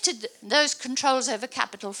lifted those controls over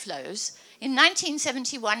capital flows. In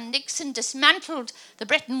 1971, Nixon dismantled the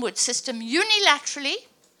Bretton Woods system unilaterally.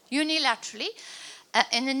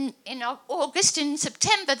 And in August and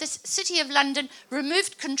September, the City of London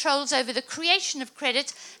removed controls over the creation of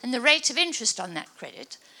credit and the rate of interest on that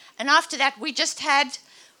credit. And after that, we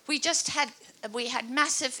had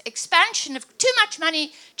massive expansion of too much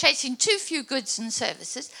money chasing too few goods and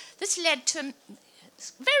services. This led to a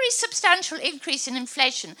very substantial increase in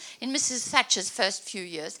inflation in Mrs. Thatcher's first few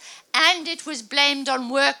years, and it was blamed on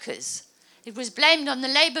workers. It was blamed on the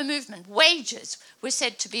labour movement. Wages were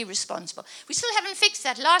said to be responsible. We still haven't fixed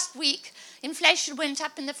that. Last week, inflation went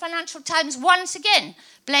up, and the Financial Times once again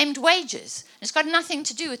blamed wages. It's got nothing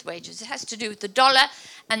to do with wages. It has to do with the dollar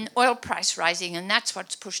and oil price rising, and that's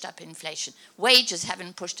what's pushed up inflation. Wages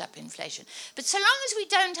haven't pushed up inflation. But so long as we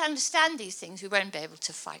don't understand these things, we won't be able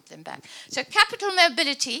to fight them back. So capital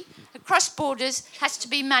mobility across borders has to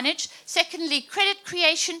be managed. Secondly, credit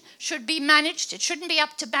creation should be managed. It shouldn't be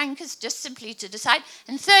up to bankers just simply to decide.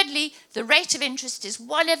 And thirdly, the rate of interest is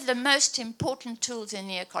one of the most important tools in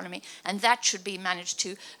the economy, and that should be managed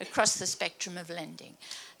too across the spectrum of lending.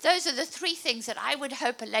 Those are the three things that I would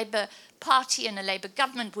hope a Labour Party and a Labour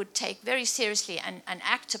government would take very seriously and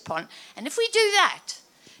act upon. And if we do that,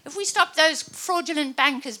 if we stop those fraudulent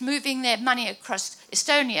bankers moving their money across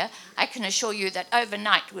Estonia, I can assure you that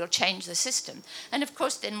overnight we'll change the system. And of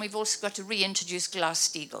course, then we've also got to reintroduce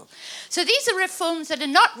Glass-Steagall. So these are reforms that are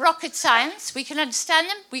not rocket science. We can understand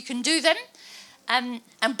them, we can do them,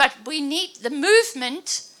 but we need the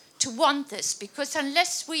movement to want this, because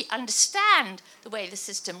unless we understand the way the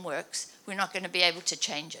system works, we're not going to be able to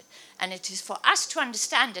change it. And it is for us to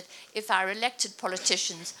understand it if our elected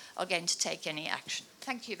politicians are going to take any action.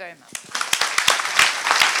 Thank you very much.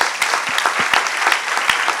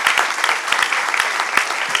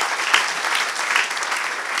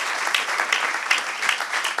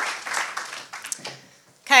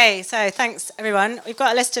 Okay, so thanks everyone. We've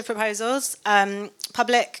got a list of proposals.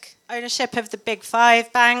 Public ownership of the big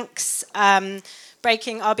five banks,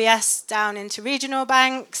 breaking RBS down into regional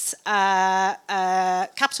banks,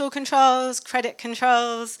 capital controls, credit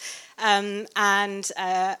controls, and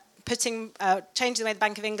changing the way the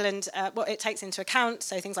Bank of England, what it takes into account,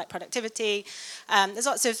 so things like productivity. There's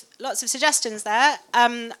lots of suggestions there.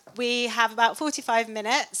 We have about 45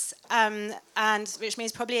 minutes, and which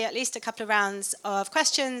means probably at least a couple of rounds of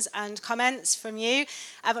questions and comments from you.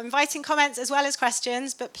 I'm inviting comments as well as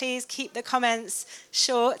questions, but please keep the comments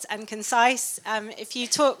short and concise. If you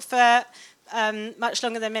talk for much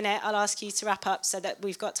longer than a minute, I'll ask you to wrap up so that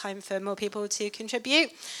we've got time for more people to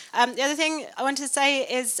contribute. The other thing I wanted to say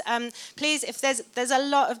is, please, if there's a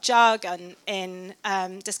lot of jargon in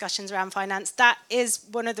discussions around finance, that is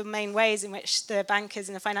one of the main ways in which the bankers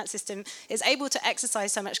in the finance system is able to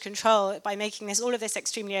exercise so much control, by making all of this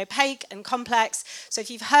extremely opaque and complex. So if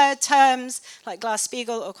you've heard terms like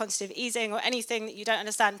Glass-Steagall or quantitative easing or anything that you don't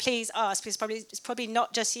understand, please ask, because it's probably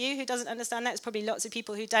not just you who doesn't understand that, it's probably lots of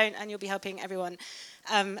people who don't, and you'll be helping everyone.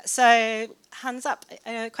 So hands up,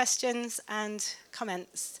 questions and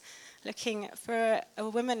comments. Looking for a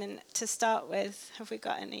woman to start with. Have we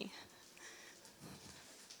got any?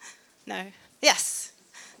 No. Yes.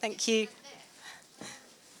 Thank you.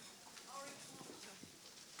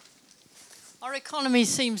 Our economy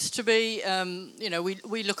seems to be,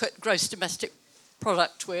 we look at gross domestic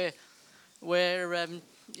product. We're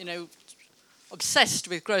obsessed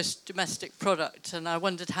with gross domestic product, and I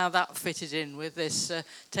wondered how that fitted in with this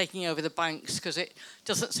taking over the banks, because it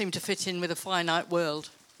doesn't seem to fit in with a finite world.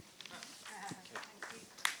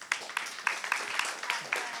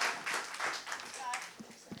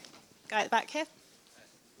 Guy at the back here.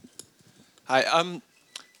 Hi.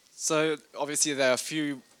 So obviously there are a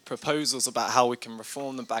few proposals about how we can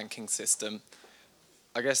reform the banking system.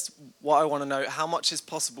 I guess what I want to know, how much is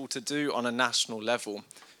possible to do on a national level?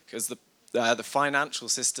 Because the financial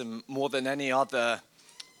system, more than any other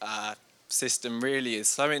system really, is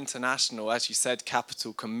so international. As you said,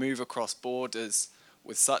 capital can move across borders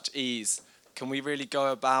with such ease. Can we really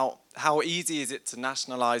go about, how easy is it to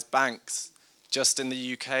nationalise banks just in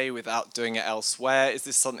the UK without doing it elsewhere? Is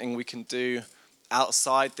this something we can do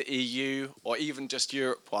outside the EU or even just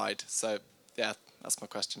Europe-wide? So, yeah, that's my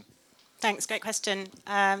question. Thanks, great question.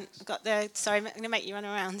 I've got sorry, I'm going to make you run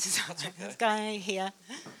around. This guy here.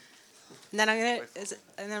 And then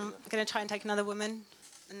I'm going to try and take another woman,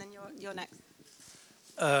 and then you're next.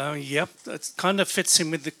 Yep, that kind of fits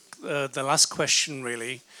in with the last question,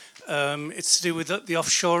 really. It's to do with the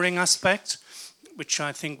offshoring aspect, which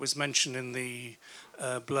I think was mentioned in the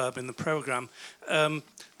blurb in the programme.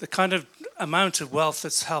 The kind of amount of wealth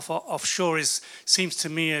that's held offshore seems to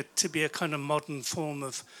me to be a kind of modern form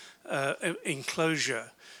of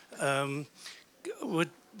enclosure. Would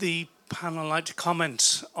the panel like to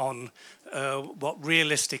comment on what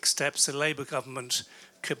realistic steps the Labour government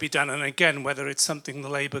could be done, and again, whether it's something the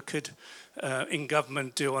Labour could in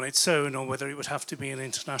government do on its own, or whether it would have to be an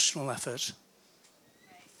international effort?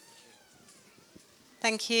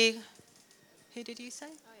 Thank you. Who did you say?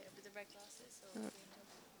 Oh, yeah, with the red glasses or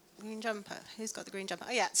green jumper. Who's got the green jumper?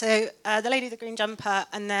 Oh, yeah. So the lady with the green jumper,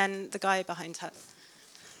 and then the guy behind her.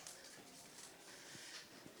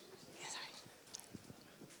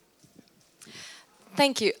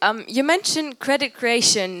 Thank you. You mentioned credit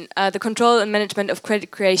creation, the control and management of credit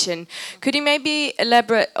creation. Could you maybe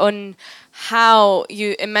elaborate on how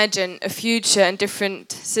you imagine a future and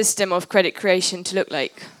different system of credit creation to look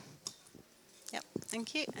like? Yep,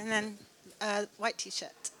 thank you. And then white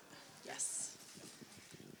T-shirt. Yes.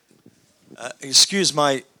 Excuse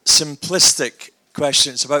my simplistic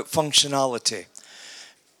question. It's about functionality.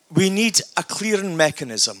 We need a clearing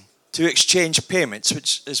mechanism to exchange payments,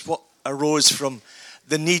 which is what arose from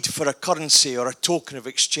the need for a currency or a token of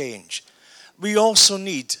exchange. We also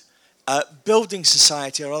need a building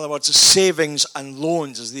society, or in other words, a savings and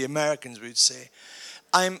loans, as the Americans would say.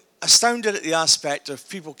 I'm astounded at the aspect of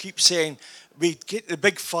people keep saying, we get the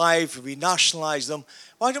big five, we nationalise them.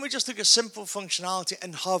 Why don't we just look at simple functionality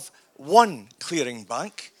and have one clearing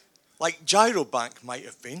bank, like Gyro Bank might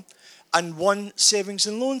have been, and one savings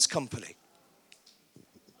and loans company?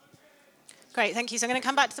 Great, thank you. So I'm going to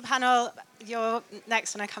come back to the panel. You're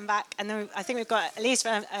next when I come back, and then I think we've got at least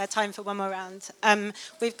time for one more round.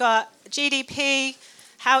 We've got GDP.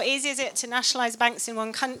 How easy is it to nationalise banks in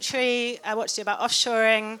one country? What to do about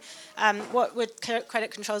offshoring? What would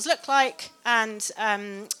credit controls look like? And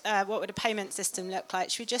what would a payment system look like?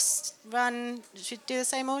 Should we do the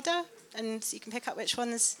same order? And you can pick up which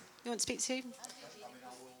ones you want to speak to.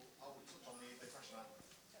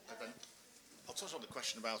 I'll touch on the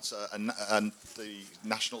question about and the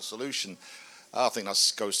national solution. I think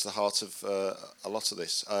that goes to the heart of a lot of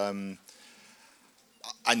this.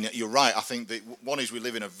 And you're right. I think that one is we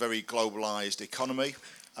live in a very globalised economy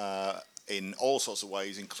in all sorts of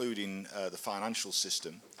ways, including the financial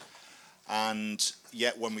system. And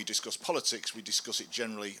yet, when we discuss politics, we discuss it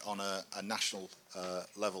generally on a national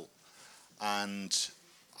level. And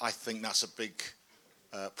I think that's a big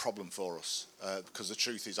problem for us, because the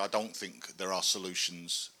truth is I don't think there are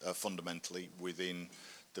solutions fundamentally within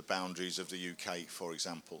the boundaries of the UK, for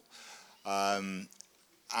example. And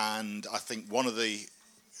I think one of the...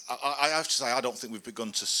 I have to say I don't think we've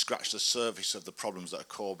begun to scratch the surface of the problems that a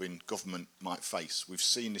Corbyn government might face. We've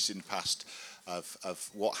seen this in the past of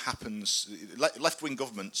what happens. Left-wing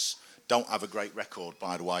governments don't have a great record,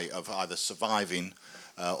 by the way, of either surviving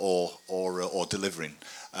or delivering.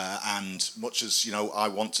 And much as I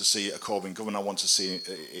want to see a Corbyn government, I want to see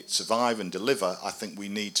it survive and deliver. I think we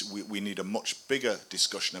need a much bigger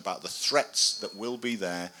discussion about the threats that will be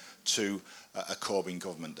there to a Corbyn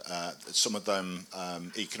government. Some of them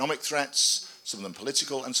economic threats, some of them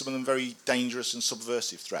political, and some of them very dangerous and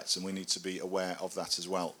subversive threats. And we need to be aware of that as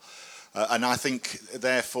well. And I think,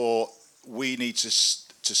 therefore, we need to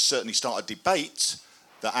certainly start a debate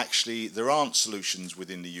that actually there aren't solutions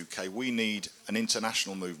within the UK. We need an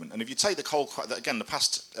international movement. And if you take the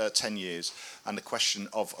past 10 years and the question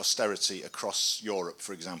of austerity across Europe,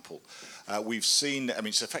 for example, we've seen,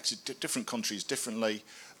 it's affected different countries differently,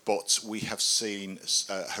 but we have seen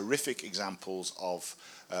horrific examples of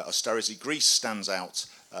austerity. Greece stands out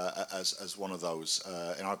as one of those.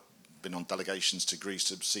 And I've been on delegations to Greece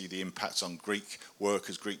to see the impact on Greek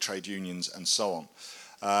workers, Greek trade unions, and so on.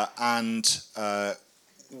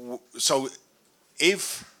 So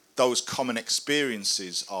if those common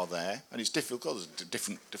experiences are there, and it's difficult, there's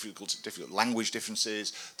difficult language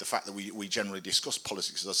differences, the fact that we generally discuss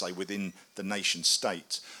politics, as I say, within the nation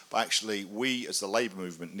state, but actually we as the Labour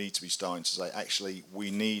movement need to be starting to say, actually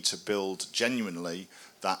we need to build genuinely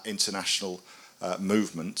that international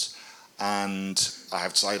movement. And I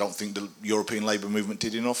have to say, I don't think the European Labour movement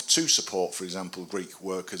did enough to support, for example, Greek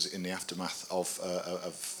workers in the aftermath of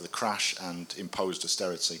the crash and imposed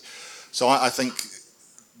austerity. So I think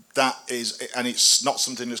that is, and it's not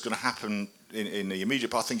something that's going to happen in the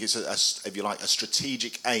immediate, but I think it's, if you like, a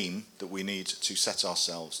strategic aim that we need to set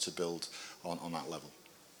ourselves to build on that level.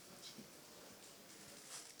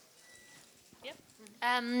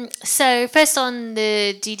 So first on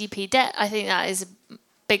the GDP debt, I think that is a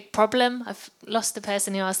big problem. I've lost the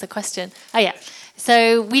person who asked the question. Oh yeah.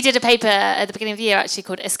 So we did a paper at the beginning of the year actually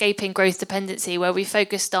called Escaping Growth Dependency, where we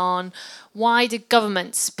focused on why do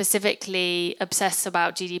governments specifically obsess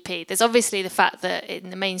about GDP? There's obviously the fact that in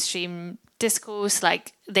the mainstream discourse,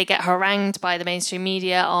 like they get harangued by the mainstream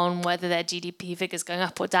media on whether their GDP figure's going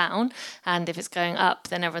up or down, and if it's going up,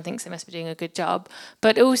 then everyone thinks they must be doing a good job.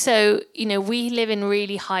 But also, we live in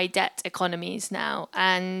really high debt economies now,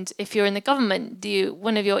 and if you're in the government,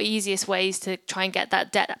 one of your easiest ways to try and get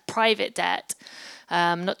that debt, that private debt,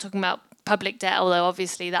 not talking about public debt, although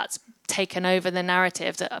obviously that's taken over the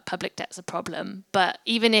narrative that public debt's a problem. But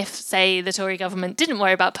even if, say, the Tory government didn't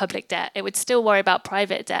worry about public debt, it would still worry about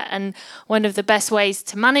private debt. And one of the best ways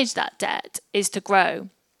to manage that debt is to grow.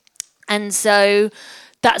 And so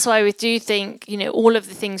that's why we do think, all of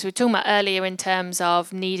the things we were talking about earlier in terms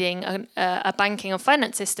of needing a banking and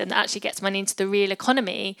finance system that actually gets money into the real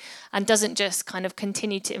economy and doesn't just kind of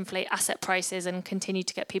continue to inflate asset prices and continue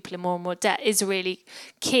to get people in more and more debt is really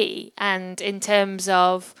key. And in terms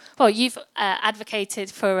of, you've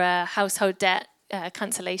advocated for a household debt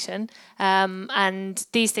cancellation, and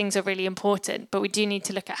these things are really important, but we do need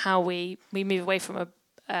to look at how we move away from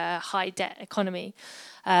a high debt economy.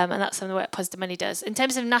 And that's some of the work Positive Money does. In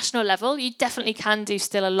terms of national level, you definitely can do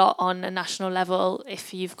still a lot on a national level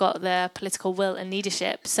if you've got the political will and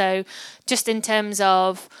leadership. So just in terms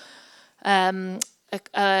of a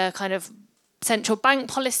kind of central bank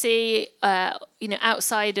policy,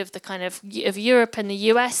 outside of the kind of Europe and the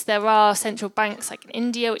US, there are central banks like in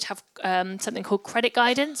India which have something called credit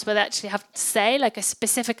guidance, where they actually have to say like a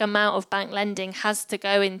specific amount of bank lending has to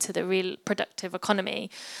go into the real productive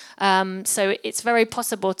economy. So it's very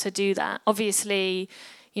possible to do that. Obviously,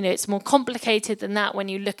 it's more complicated than that when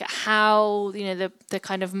you look at how, the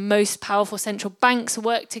kind of most powerful central banks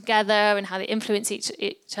work together and how they influence each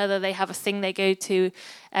other. They have a thing they go to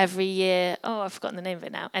every year. Oh, I've forgotten the name of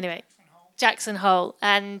it now. Anyway, Jackson Hole.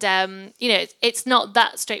 And, it's not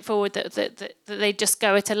that straightforward that they just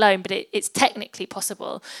go it alone, but it's technically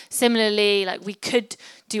possible. Similarly, like we could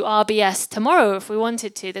do RBS tomorrow if we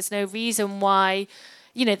wanted to. There's no reason why.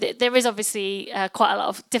 There is obviously quite a lot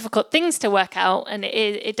of difficult things to work out, and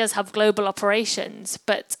it does have global operations.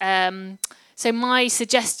 But so my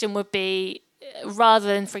suggestion would be, rather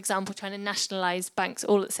than, for example, trying to nationalise banks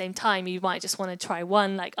all at the same time, you might just want to try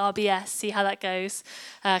one, like RBS, see how that goes,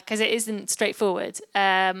 because it isn't straightforward.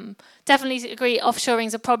 Definitely agree, offshoring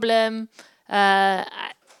is a problem.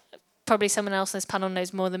 Probably someone else on this panel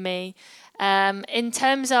knows more than me. In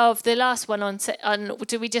terms of the last one on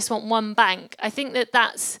do we just want one bank? I think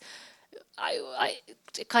that's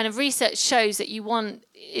kind of research shows that you want,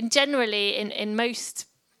 in most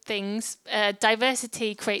things,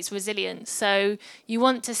 diversity creates resilience. So you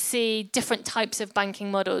want to see different types of banking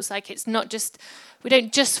models. Like it's not just, we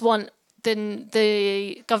don't just want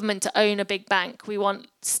the government to own a big bank. We want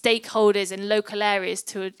stakeholders in local areas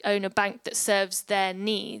to own a bank that serves their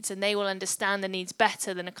needs, and they will understand the needs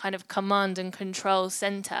better than a kind of command and control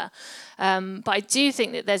centre. But I do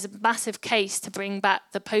think that there's a massive case to bring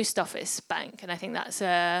back the post office bank, and I think that's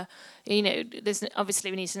there's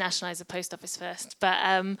obviously we need to nationalise the post office first,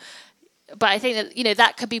 but I think that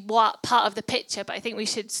that could be part of the picture. But I think we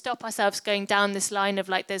should stop ourselves going down this line of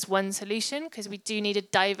like there's one solution, because we do need a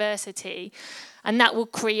diversity, and that will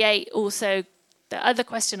create also the other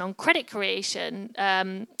question on credit creation.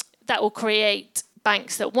 That will create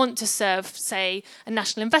banks that want to serve, say, a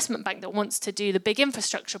national investment bank that wants to do the big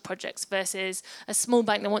infrastructure projects versus a small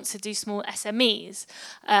bank that wants to do small SMEs.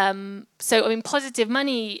 Positive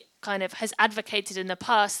Money kind of has advocated in the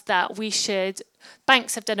past that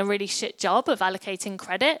banks have done a really shit job of allocating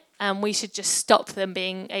credit, and we should just stop them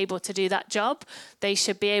being able to do that job. They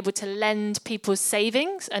should be able to lend people's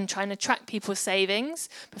savings and try and attract people's savings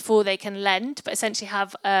before they can lend, but essentially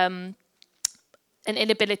have an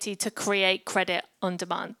inability to create credit on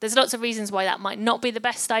demand. There's lots of reasons why that might not be the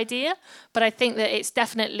best idea, but I think that it's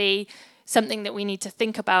definitely something that we need to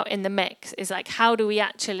think about in the mix, is like, how do we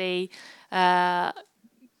actually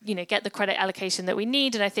get the credit allocation that we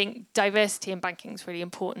need? And I think diversity in banking is a really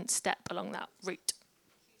important step along that route.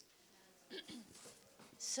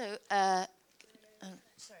 So,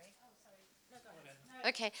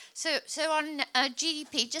 okay, so on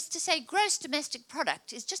GDP, just to say gross domestic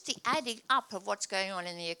product is just the adding up of what's going on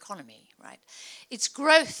in the economy, right? It's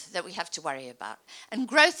growth that we have to worry about. And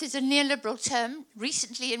growth is a neoliberal term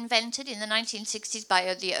recently invented in the 1960s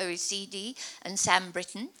by the OECD and Sam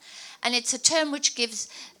Britton. And it's a term which gives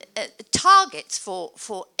targets for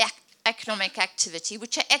economic activity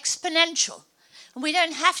which are exponential. And we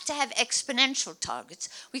don't have to have exponential targets.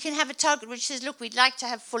 We can have a target which says, look, we'd like to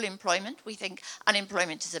have full employment. We think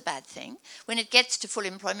unemployment is a bad thing. When it gets to full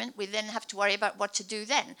employment, we then have to worry about what to do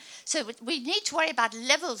then. So we need to worry about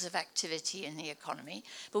levels of activity in the economy,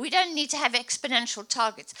 but we don't need to have exponential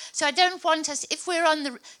targets. So I don't want us, if we're on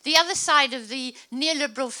the other side of the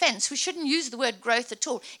neoliberal fence, we shouldn't use the word growth at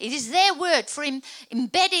all. It is their word for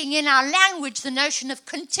embedding in our language the notion of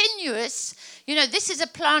continuous. This is a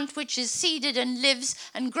plant which is seeded and lives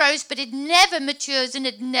and grows, but it never matures and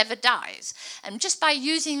it never dies. And just by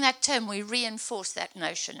using that term, we reinforce that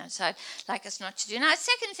notion. And so I'd like us not to do. Now,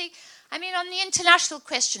 second thing, on the international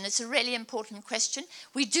question, it's a really important question.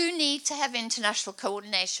 We do need to have international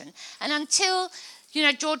coordination. And until,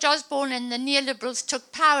 George Osborne and the neoliberals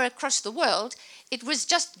took power across the world, it was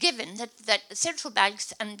just given that central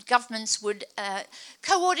banks and governments would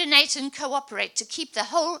coordinate and cooperate to keep the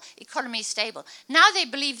whole economy stable. Now they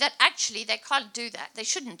believe that actually they can't do that. They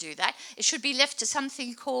shouldn't do that. It should be left to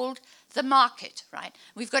something called the market, right?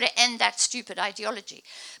 We've got to end that stupid ideology.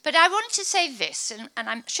 But I want to say this, and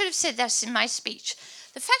I should have said this in my speech.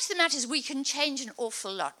 The fact of the matter is we can change an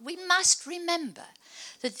awful lot. We must remember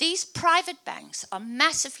that these private banks are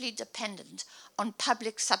massively dependent on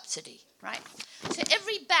public subsidy, right? So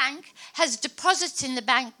every bank has deposits in the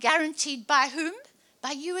bank guaranteed by whom?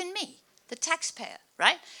 By you and me, the taxpayer,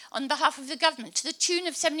 right? On behalf of the government, to the tune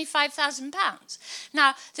of £75,000.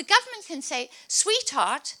 Now, the government can say,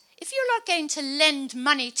 sweetheart, if you're not going to lend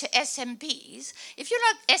money to SMEs, if you're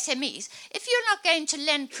not going to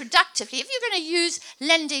lend productively, if you're going to use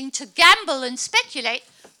lending to gamble and speculate,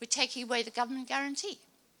 we're taking away the government guarantee.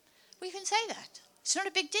 We can say that. It's not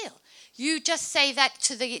a big deal. You just say that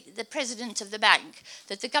to the president of the bank,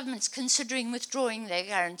 that the government's considering withdrawing their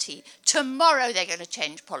guarantee. Tomorrow they're going to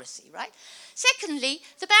change policy, right? Secondly,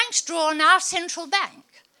 the banks draw on our central bank.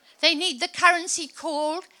 They need the currency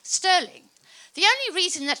called sterling. The only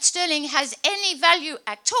reason that sterling has any value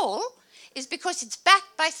at all is because it's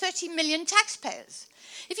backed by 30 million taxpayers.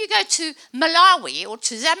 If you go to Malawi or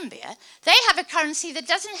to Zambia, they have a currency that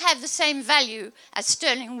doesn't have the same value as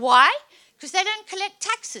sterling. Why? Because they don't collect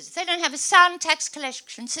taxes. They don't have a sound tax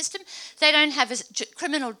collection system. They don't have a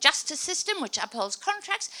criminal justice system which upholds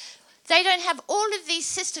contracts. They don't have all of these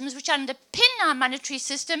systems which underpin our monetary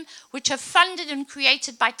system, which are funded and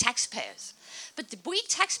created by taxpayers. But we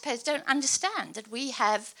taxpayers don't understand that we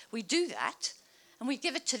do that, and we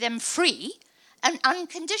give it to them free and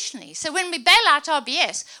unconditionally. So when we bail out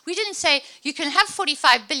RBS, we didn't say you can have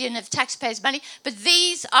 45 billion of taxpayers' money, but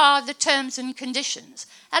these are the terms and conditions.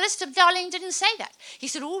 Alistair Darling didn't say that. He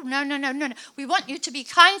said, oh, no. We want you to be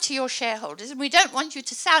kind to your shareholders, and we don't want you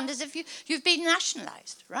to sound as if you've been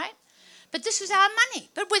nationalised, right? But this was our money,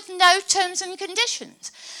 but with no terms and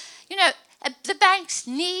conditions. You know, the banks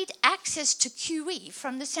need access to QE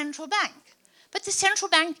from the central bank. But the central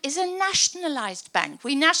bank is a nationalised bank.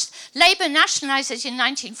 Labour nationalised it in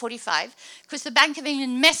 1945 because the Bank of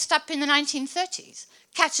England messed up in the 1930s,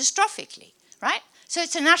 catastrophically, right? So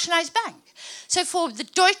it's a nationalised bank. So for the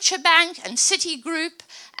Deutsche Bank and Citigroup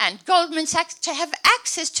and Goldman Sachs to have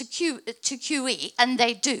access to QE, and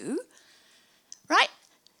they do, right?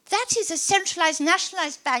 That is a centralised,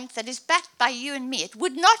 nationalised bank that is backed by you and me. It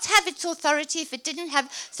would not have its authority if it didn't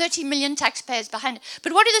have 30 million taxpayers behind it.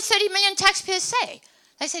 But what do the 30 million taxpayers say?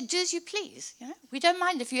 They say, do as you please. You know? We don't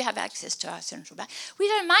mind if you have access to our central bank. We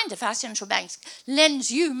don't mind if our central bank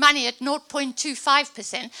lends you money at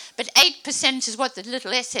 0.25%, but 8% is what the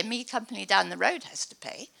little SME company down the road has to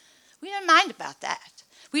pay. We don't mind about that.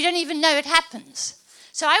 We don't even know it happens.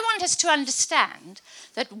 So I want us to understand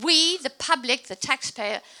that we, the public, the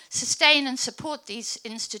taxpayer, sustain and support these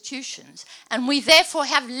institutions, and we therefore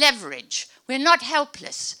have leverage. We're not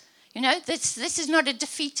helpless. You know, this is not a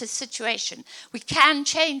defeatist situation. We can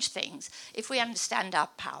change things if we understand our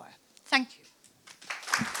power. Thank you.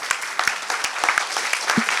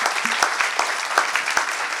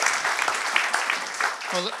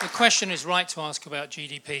 Well, the question is right to ask about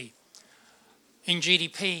GDP. In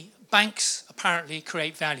GDP, banks apparently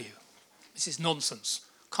create value. This is nonsense.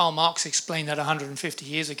 Karl Marx explained that 150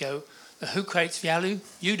 years ago, that who creates value?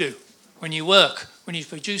 You do. When you work, when you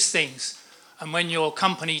produce things, and when your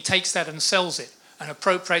company takes that and sells it and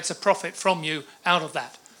appropriates a profit from you out of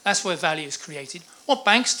that. That's where value is created. What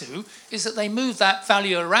banks do is that they move that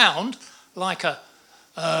value around like a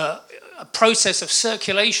process of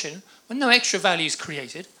circulation when no extra value is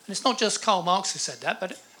created. And it's not just Karl Marx who said that,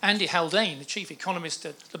 but Andy Haldane, the chief economist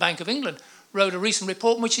at the Bank of England, wrote a recent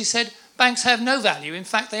report in which he said banks have no value. In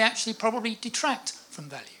fact, they actually probably detract from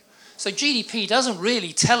value. So GDP doesn't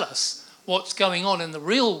really tell us what's going on in the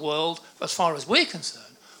real world as far as we're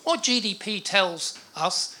concerned. What GDP tells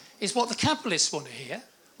us is what the capitalists want to hear,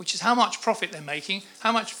 which is how much profit they're making,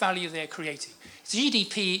 how much value they're creating.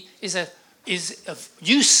 GDP is of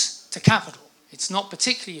use to capital. It's not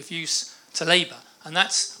particularly of use to labour. And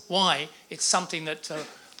that's why it's something that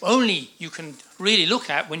only you can really look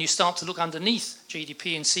at when you start to look underneath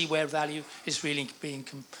GDP and see where value is really being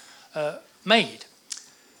made.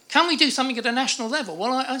 Can we do something at a national level?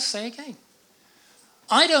 Well, I say again,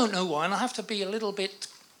 I don't know why, and I have to be a little bit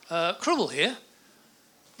cruel here,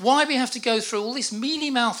 why we have to go through all this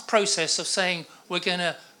mealy-mouthed process of saying we're going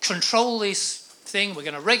to control this thing, we're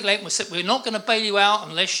going to regulate, we're not going to bail you out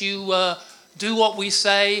unless you do what we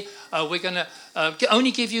say, we're going to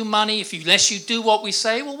only give you money unless you do what we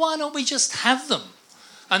say. Well, why don't we just have them?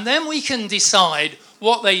 And then we can decide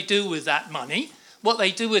what they do with that money, what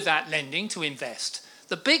they do with that lending to invest.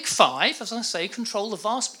 The big five, as I say, control the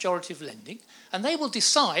vast majority of lending, and they will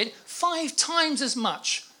decide 5 times as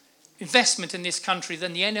much investment in this country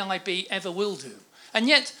than the NIB ever will do. And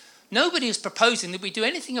yet, nobody is proposing that we do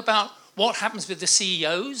anything about what happens with the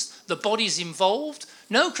CEOs, the bodies involved.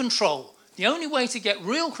 No control. The only way to get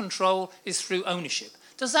real control is through ownership.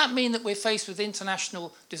 Does that mean that we're faced with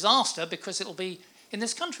international disaster because it'll be in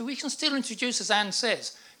this country? We can still introduce, as Anne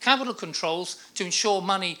says, capital controls to ensure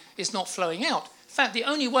money is not flowing out. In fact, the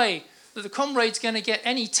only way that the comrade's going to get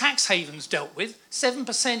any tax havens dealt with,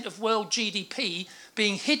 7% of world GDP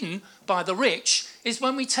being hidden by the rich, is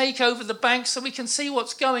when we take over the banks so we can see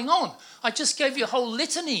what's going on. I just gave you a whole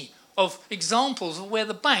litany of examples of where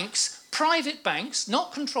the banks Private banks,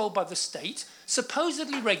 not controlled by the state,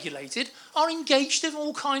 supposedly regulated, are engaged in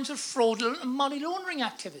all kinds of fraudulent and money laundering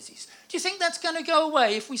activities. Do you think that's going to go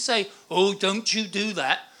away if we say, oh, don't you do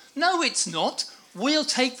that? No, it's not. We'll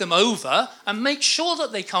take them over and make sure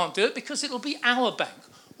that they can't do it because it'll be our bank,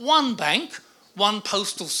 one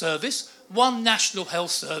postal service, one national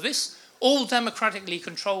health service, all democratically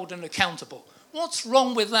controlled and accountable. What's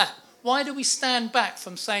wrong with that? Why do we stand back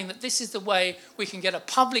from saying that this is the way we can get a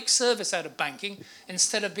public service out of banking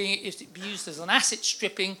instead of being used as an asset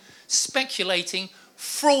stripping, speculating,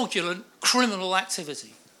 fraudulent, criminal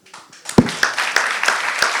activity?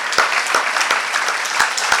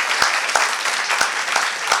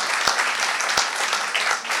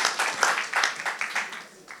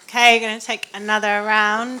 Okay, going to take another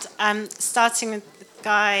round. Starting with the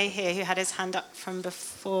guy here who had his hand up from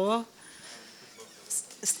before.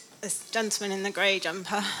 This gentleman in the grey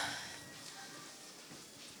jumper.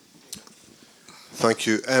 Thank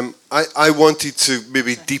you. I wanted to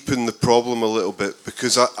maybe deepen the problem a little bit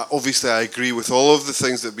because obviously I agree with all of the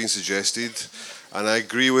things that have been suggested, and I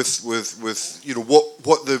agree with you know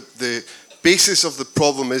what the basis of the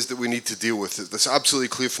problem is that we need to deal with. That's absolutely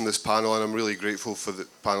clear from this panel, and I'm really grateful for the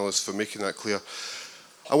panelists for making that clear.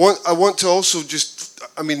 I want to also just,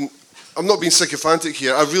 I mean, I'm not being sycophantic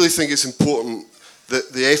here. I really think it's important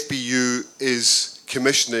that the FBU is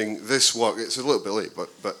commissioning this work. It's a little bit late,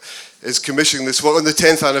 but is commissioning this work on the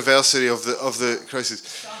 10th anniversary of the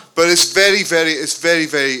crisis. But it's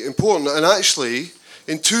very important. And actually,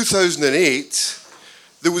 in 2008,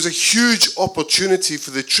 there was a huge opportunity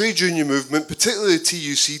for the trade union movement, particularly the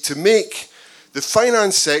TUC, to make the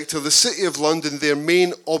finance sector, the City of London, their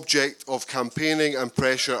main object of campaigning and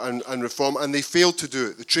pressure and reform, and they failed to do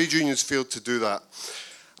it. The trade unions failed to do that.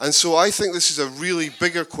 And so I think this is a really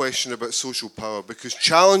bigger question about social power, because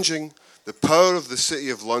challenging the power of the City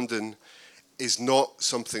of London is not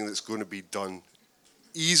something that's going to be done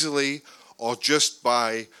easily or just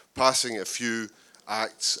by passing a few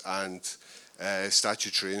acts and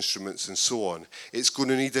statutory instruments and so on. It's going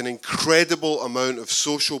to need an incredible amount of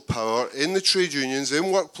social power in the trade unions, in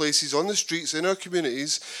workplaces, on the streets, in our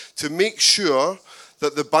communities, to make sure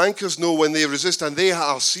that the bankers know when they resist, and they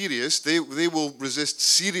are serious, they will resist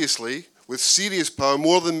seriously, with serious power,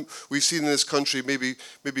 more than we've seen in this country maybe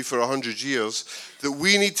for 100 years, that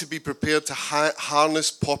we need to be prepared to harness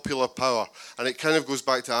popular power. And it kind of goes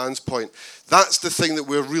back to Anne's point. That's the thing that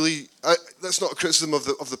we're really, that's not a criticism of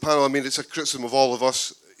the panel, I mean it's a criticism of all of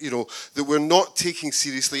us, you know, that we're not taking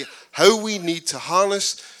seriously how we need to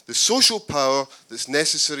harness the social power that's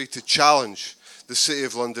necessary to challenge the City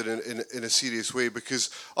of London in a serious way, because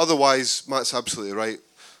otherwise, Matt's absolutely right,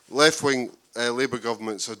 left-wing Labour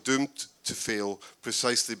governments are doomed to fail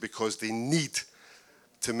precisely because they need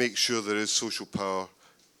to make sure there is social power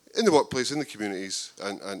in the workplace, in the communities,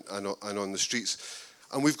 and on the streets.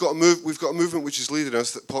 And we've got a movement which is leading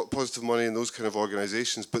us, that Positive Money and those kind of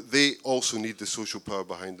organisations, but they also need the social power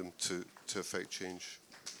behind them to affect change.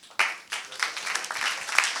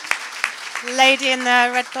 Lady in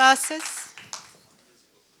the red glasses.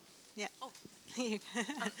 Yeah. Oh.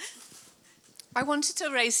 I wanted to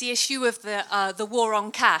raise the issue of the war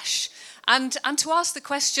on cash, and to ask the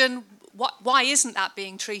question, why isn't that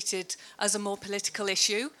being treated as a more political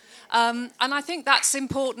issue? And I think that's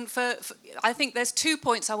important I think there's 2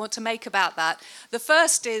 points I want to make about that. The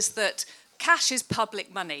first is that cash is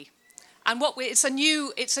public money, and it's a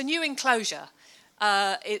new enclosure.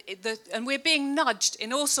 And we're being nudged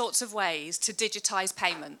in all sorts of ways to digitise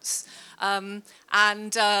payments. And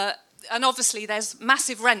obviously there's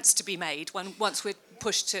massive rents to be made once we're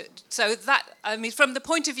pushed to... So that, I mean, from the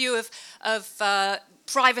point of view of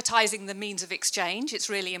privatising the means of exchange, it's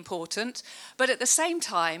really important. But at the same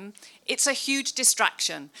time, it's a huge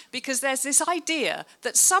distraction, because there's this idea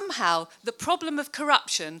that somehow the problem of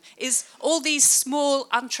corruption is all these small,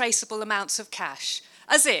 untraceable amounts of cash.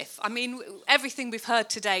 As if, I mean, everything we've heard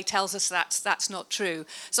today tells us that's not true.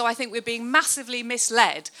 So I think we're being massively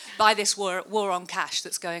misled by this war on cash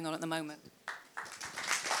that's going on at the moment.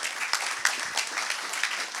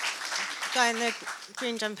 Guy in the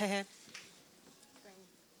green jumper here.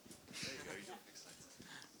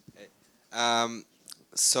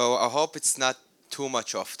 So I hope it's not too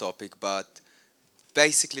much off topic, but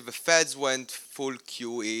basically the Feds went full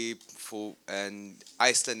QE, and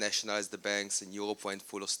Iceland nationalized the banks, and Europe went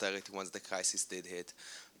full austerity once the crisis did hit.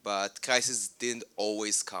 But crisis didn't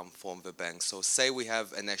always come from the banks. So say we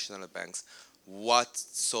have a national banks, what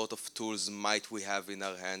sort of tools might we have in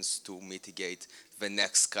our hands to mitigate the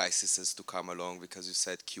next crises to come along? Because you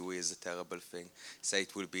said QE is a terrible thing. Say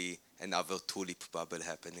it will be another tulip bubble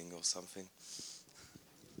happening or something.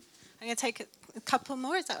 I'm going to take a couple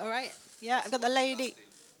more. Is that all right? Yeah, I've got the lady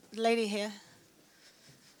here.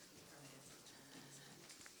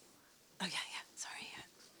 Oh, yeah, sorry. Yeah.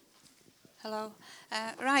 Hello.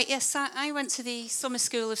 Right, yes, I went to the Summer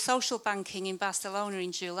School of Social Banking in Barcelona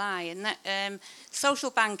in July, and that, social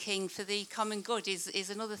banking for the common good is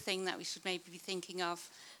another thing that we should maybe be thinking of,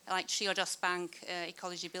 like Triodos Bank,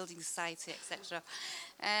 Ecology Building Society, etc.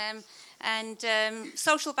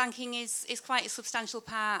 Social banking is quite a substantial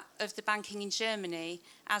part of the banking in Germany,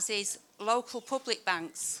 as is local public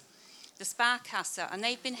banks, the Sparkasse, and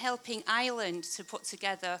they've been helping Ireland to put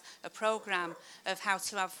together a programme of how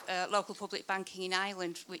to have local public banking in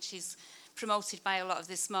Ireland, which is promoted by a lot of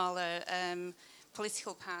the smaller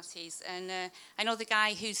political parties. And I know the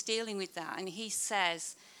guy who's dealing with that, and he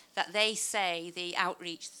says that they say the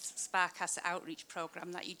outreach, Sparkasse outreach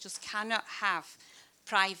programme, that you just cannot have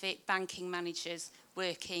private banking managers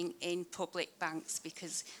working in public banks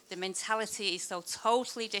because the mentality is so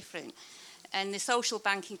totally different. And the social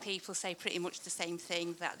banking people say pretty much the same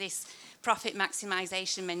thing, that this profit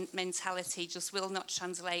maximisation mentality just will not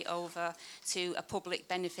translate over to a public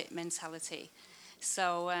benefit mentality.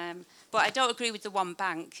 So, but I don't agree with the one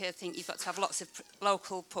bank. I think you've got to have lots of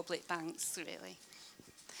local public banks, really.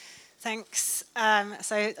 Thanks.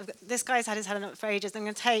 So this guy's had his hand up for ages. I'm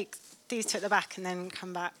going to take these two at the back and then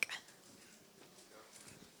come back.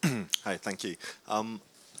 Hi, thank you.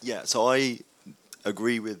 Yeah, so I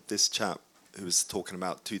agree with this chap who was talking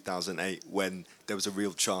about 2008 when there was a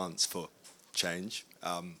real chance for change.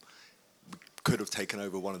 We could have taken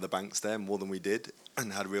over one of the banks there more than we did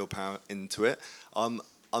and had real power into it. I'm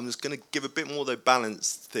just going to give a bit more of the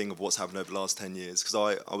balanced thing of what's happened over the last 10 years,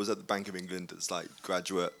 because I was at the Bank of England as like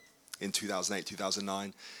graduate in 2008,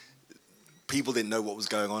 2009. People didn't know what was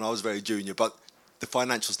going on. I was very junior, but the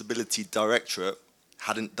Financial Stability Directorate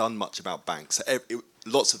hadn't done much about banks.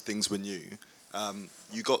 Lots of things were new.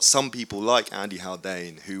 You got some people like Andy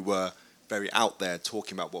Haldane who were very out there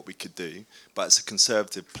talking about what we could do, but it's a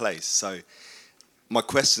conservative place. So my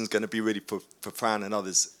question is going to be really for Fran and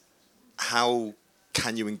others, how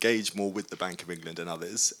can you engage more with the Bank of England and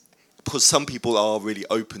others? Because some people are really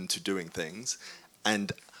open to doing things,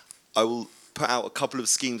 and I will put out a couple of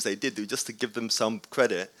schemes they did do just to give them some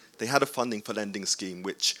credit. They had a funding for lending scheme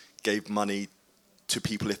which gave money to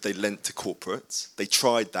people if they lent to corporates. They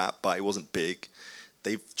tried that, but it wasn't big.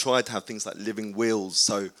 They've tried to have things like living wills,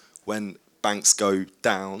 so when banks go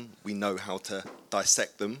down, we know how to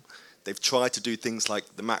dissect them. They've tried to do things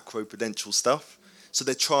like the macro-prudential stuff. So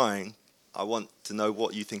they're trying. I want to know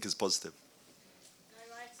what you think is positive.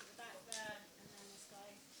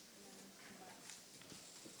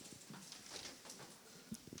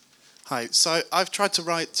 Hi, so I've tried to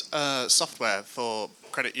write software for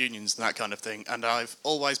credit unions and that kind of thing, and I've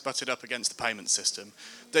always butted up against the payment system.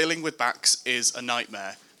 Dealing with BACS is a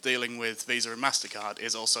nightmare. Dealing with Visa and MasterCard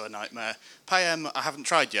is also a nightmare. PayM I haven't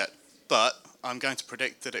tried yet, but I'm going to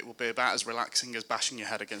predict that it will be about as relaxing as bashing your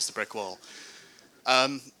head against a brick wall.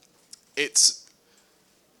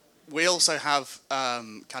 We also have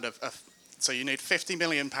so you need £50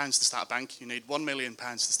 million to start a bank, you need £1 million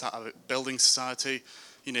to start a building society,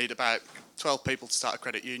 you need about 12 people to start a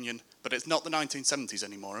credit union, but it's not the 1970s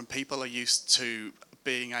anymore, and people are used to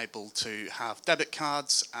being able to have debit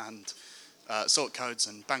cards and sort codes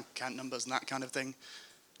and bank account numbers and that kind of thing.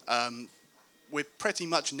 We've pretty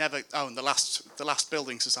much never... Oh, and the last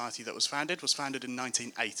building society that was founded in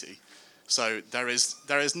 1980. So there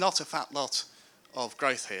is not a fat lot of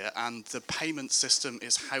growth here, and the payment system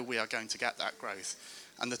is how we are going to get that growth.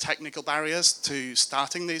 And the technical barriers to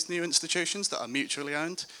starting these new institutions that are mutually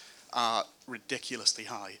owned are ridiculously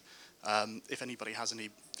high. If anybody has any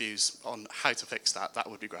views on how to fix that, that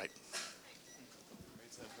would be great.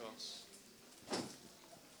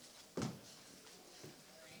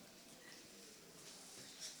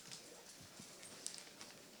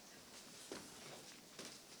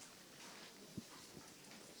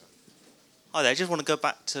 Hi there, I just want to go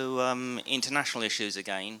back to international issues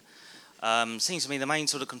again. Seems to me the main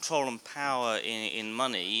sort of control and power in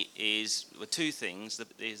money is two things.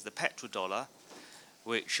 Is the petrodollar,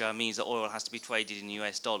 which means that oil has to be traded in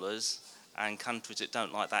US dollars, and countries that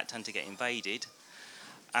don't like that tend to get invaded.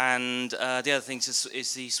 And the other thing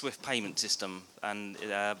is the SWIFT payment system and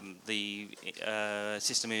the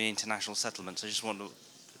system of international settlements. I just wonder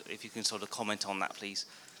if you can sort of comment on that, please.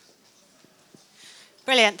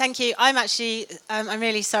 Brilliant, thank you. I'm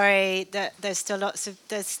really sorry that there's still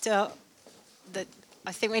that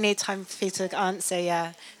I think we need time for you to answer.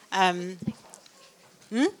 Yeah.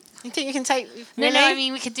 You think you can take? No, Really? no. I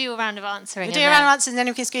mean, we could do a round of answering. We'll do a round of answers, and then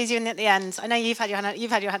we can squeeze you in at the end. I know you've had your hand.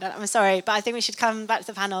 You've had your hand up. I'm sorry, but I think we should come back to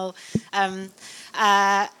the panel, and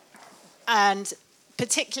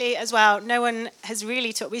particularly as well. No one has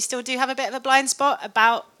really talked. We still do have a bit of a blind spot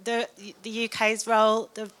about the UK's role,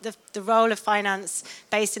 the role of finance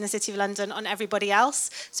based in the City of London on everybody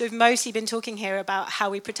else. So we've mostly been talking here about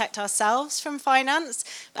how we protect ourselves from finance,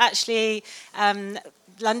 but actually.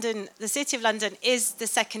 London, the City of London is the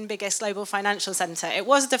second biggest global financial centre. It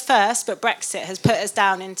was the first, but Brexit has put us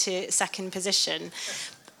down into second position.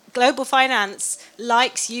 Global finance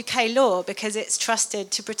likes UK law because it's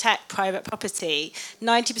trusted to protect private property.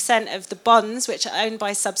 90% of the bonds, which are owned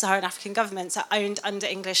by sub-Saharan African governments, are owned under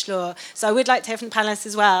English law. So I would like to hear from the panellists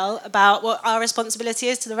as well about what our responsibility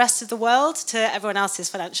is to the rest of the world, to everyone else's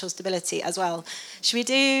financial stability as well. Should we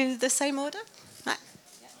do the same order?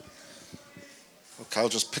 Okay, I'll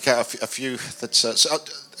just pick out a few.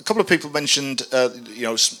 A couple of people mentioned,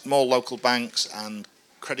 small local banks and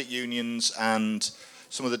credit unions, and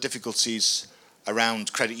some of the difficulties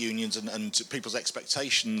around credit unions and people's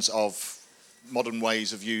expectations of modern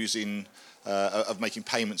ways of using, of making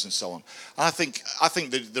payments and so on. And I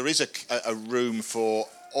think that there is a room for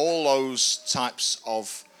all those types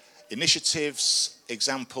of initiatives,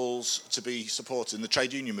 examples to be supported. And the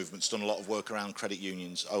trade union movement's done a lot of work around credit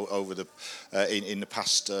unions over in the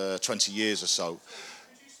past 20 years or so.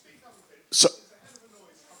 So,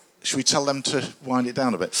 should we tell them to wind it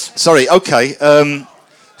down a bit? Sorry. Okay.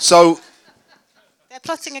 So. They're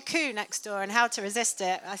plotting a coup next door and how to resist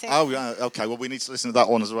it, I think. Oh, yeah. Okay. Well, we need to listen to that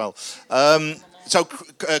one as well. So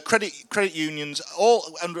credit unions,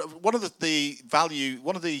 and one of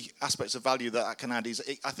the aspects of value that can add is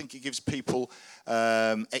I think it gives people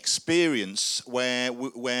experience where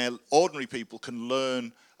ordinary people can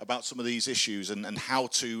learn about some of these issues and how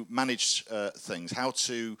to manage things, how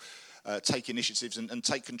to take initiatives and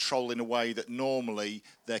take control in a way that normally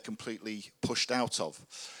they're completely pushed out of.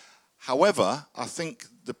 However, I think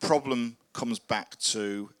the problem comes back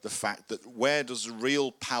to the fact that where does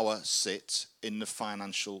real power sit in the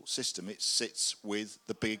financial system? It sits with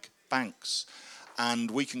the big banks. And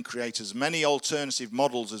we can create as many alternative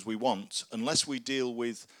models as we want. Unless we deal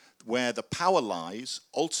with where the power lies,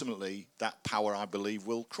 ultimately that power, I believe,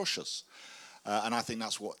 will crush us. And I think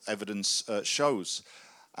that's what evidence shows.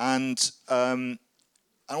 And I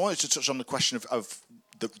wanted to touch on the question of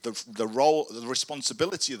the role, the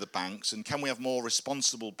responsibility of the banks, and can we have more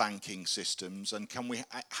responsible banking systems, and can we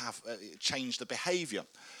have change the behaviour?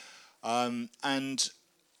 And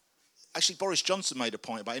actually, Boris Johnson made a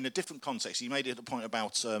point about, in a different context, he made a point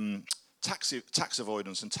about tax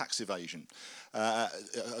avoidance and tax evasion a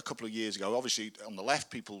couple of years ago. Obviously, on the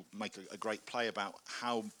left, people make a great play about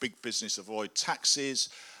how big business avoid taxes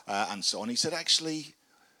and so on. He said, actually,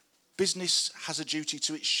 business has a duty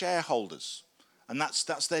to its shareholders. And that's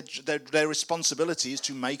their responsibility is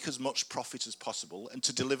to make as much profit as possible and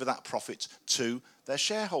to deliver that profit to their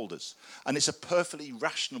shareholders. And it's a perfectly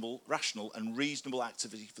rational and reasonable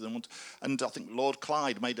activity for them. And I think Lord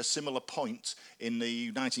Clyde made a similar point in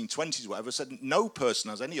the 1920s, whatever, said no person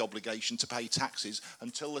has any obligation to pay taxes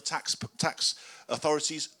until the tax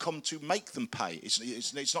authorities come to make them pay.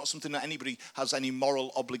 It's not something that anybody has any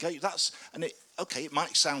moral obligation. It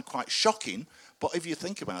might sound quite shocking, but if you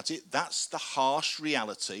think about it, that's the harsh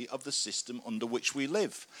reality of the system under which we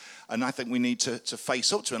live. And I think we need to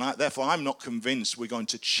face up to it. And therefore, I'm not convinced we're going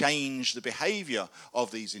to change the behaviour of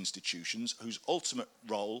these institutions whose ultimate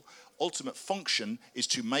role, ultimate function is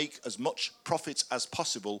to make as much profit as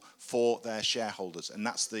possible for their shareholders. And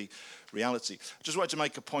that's the reality. I just wanted to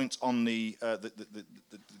make a point on the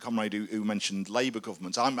comrade who mentioned Labour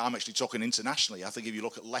governments. I'm actually talking internationally. I think if you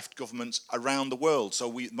look at left governments around the world,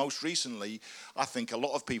 so most recently, I think a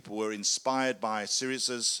lot of people were inspired by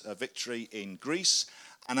Syriza's victory in Greece,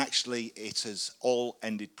 and actually it has all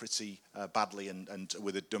ended pretty badly and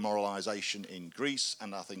with a demoralisation in Greece,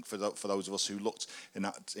 and I think for those of us who looked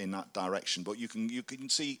in that direction. But you can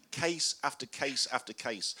see case after case after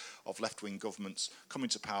case of left-wing governments coming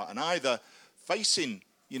to power and either facing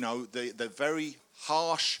the very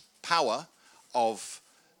harsh power of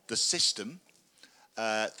the system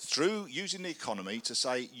through using the economy to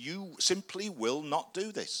say you simply will not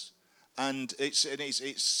do this. And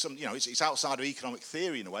it's outside of economic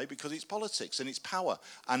theory in a way because it's politics and it's power,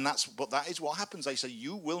 and that is what happens. They say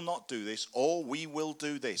you will not do this, or we will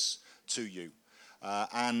do this to you.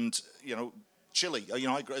 Chile.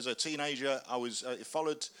 As a teenager, I was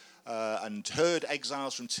followed and heard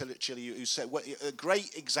exiles from Chile who said a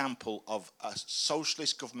great example of a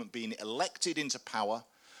socialist government being elected into power,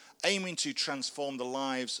 aiming to transform the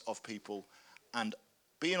lives of people, and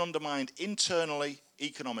being undermined internally,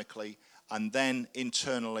 economically, and then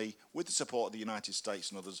internally with the support of the United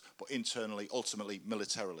States and others, but internally, ultimately,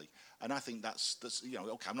 militarily. And I think that's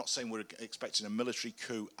okay, I'm not saying we're expecting a military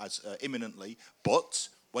coup as imminently, but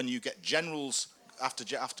when you get generals, after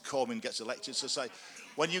Corbyn gets elected, so say,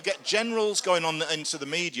 when you get generals going on into the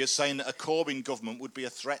media saying that a Corbyn government would be a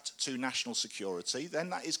threat to national security, then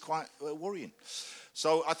that is quite worrying.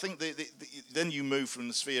 So I think then you move from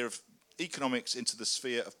the sphere of economics into the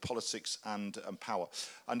sphere of politics and power.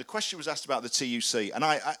 And the question was asked about the TUC. And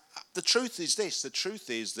the truth is this. The truth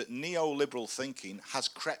is that neoliberal thinking has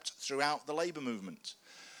crept throughout the Labour movement.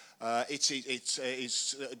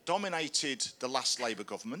 It's dominated the last Labour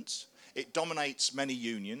government. It dominates many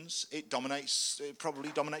unions. It probably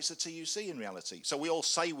dominates the TUC in reality. So we all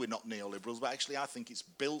say we're not neoliberals, but actually I think it's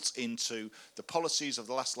built into the policies of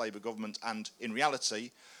the last Labour government. And in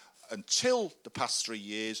reality, until the past 3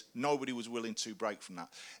 years, nobody was willing to break from that.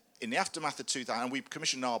 In the aftermath of 2000, and we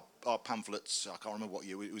commissioned our pamphlets, I can't remember what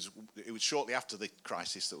year, it was shortly after the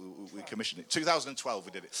crisis that we commissioned it. 2012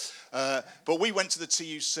 we did it. But we went to the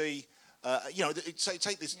TUC,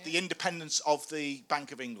 take this, the independence of the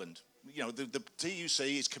Bank of England. The TUC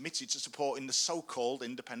is committed to supporting the so-called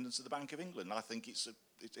independence of the Bank of England. I think it's an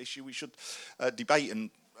issue we should debate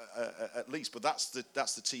at least, but that's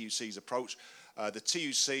the TUC's approach. The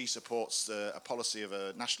TUC supports a policy of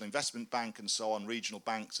a national investment bank and so on, regional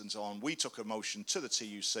banks and so on. We took a motion to the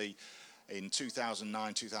TUC in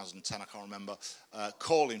 2009, 2010, I can't remember,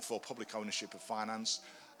 calling for public ownership of finance.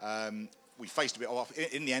 We faced a bit off.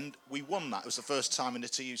 In the end, we won that. It was the first time in the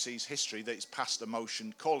TUC's history that it's passed a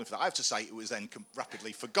motion calling for that. I have to say it was then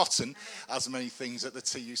rapidly forgotten, as many things at the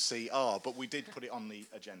TUC are, but we did put it on the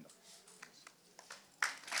agenda.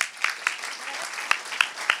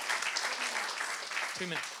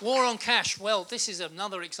 War on cash. Well, this is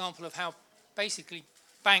another example of how basically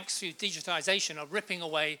banks through digitisation are ripping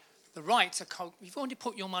away the right to... You've already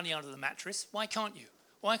put your money under the mattress. Why can't you?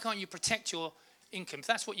 Why can't you protect your income if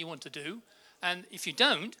that's what you want to do? And if you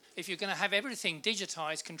don't, if you're going to have everything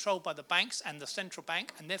digitised, controlled by the banks and the central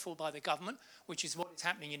bank, and therefore by the government, which is what is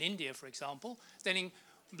happening in India, for example, then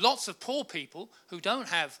lots of poor people who don't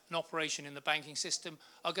have an operation in the banking system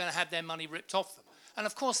are going to have their money ripped off them. And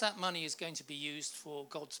of course that money is going to be used for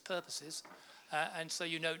God's purposes, and so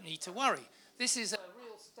you don't need to worry. This is a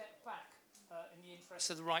real step back in the interest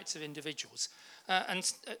of the rights of individuals, and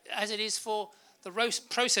as it is for the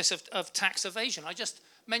process of tax evasion. I just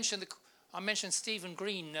mentioned Stephen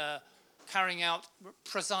Green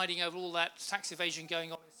presiding over all that tax evasion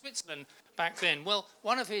going on in Switzerland back then. Well,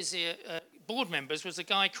 one of his board members was a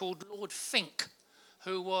guy called Lord Fink,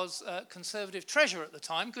 who was Conservative Treasurer at the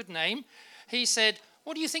time, good name. He said,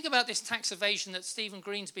 what do you think about this tax evasion that Stephen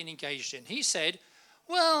Green's been engaged in? He said,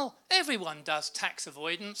 well, everyone does tax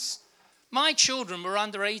avoidance. My children were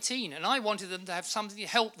under 18 and I wanted them to have something to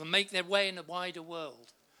help them make their way in a wider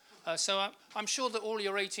world. So I'm sure that all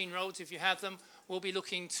your 18-year-olds, if you have them, will be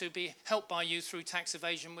looking to be helped by you through tax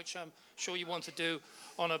evasion, which I'm sure you want to do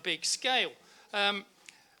on a big scale.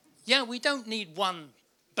 We don't need one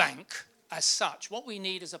bank as such. What we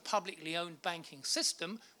need is a publicly owned banking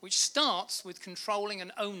system which starts with controlling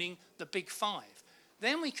and owning the big five.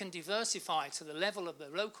 Then we can diversify to the level of the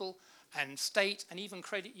local and state and even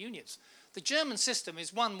credit unions. The German system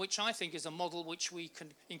is one which I think is a model which we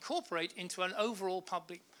can incorporate into an overall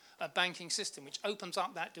public banking system, which opens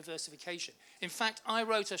up that diversification. In fact, I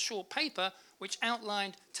wrote a short paper which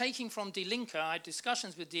outlined taking from Die Linke. I had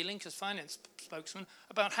discussions with Die Linke's finance spokesman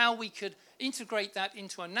about how we could integrate that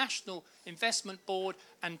into a national investment board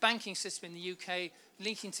and banking system in the UK,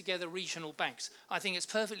 linking together regional banks. I think it's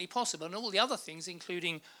perfectly possible, and all the other things,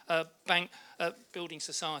 including building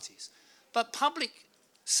societies. But public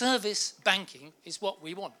service banking is what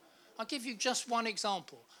we want. I'll give you just one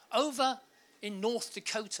example. Over in North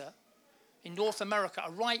Dakota, in North America,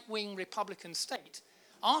 a right-wing Republican state,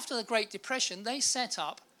 after the Great Depression, they set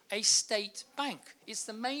up a state bank. It's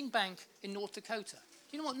the main bank in North Dakota.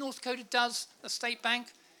 Do you know what North Dakota does, a state bank?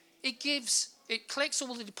 It collects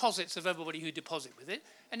all the deposits of everybody who deposit with it,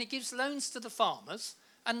 and it gives loans to the farmers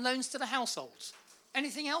and loans to the households.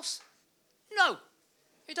 Anything else? No.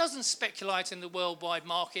 It doesn't speculate in the worldwide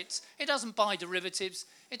markets. It doesn't buy derivatives.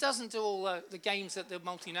 It doesn't do all the games that the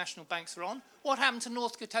multinational banks are on. What happened to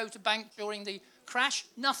North Dakota Bank during the crash?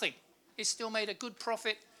 Nothing. It still made a good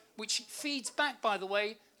profit, which feeds back, by the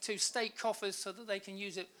way, to state coffers so that they can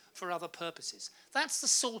use it for other purposes. That's the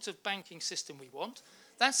sort of banking system we want.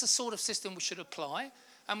 That's the sort of system we should apply.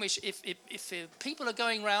 And which, if people are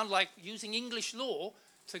going around like using English law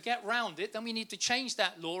to get round it, then we need to change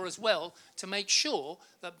that law as well to make sure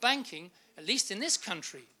that banking at least in this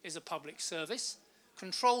country, is a public service,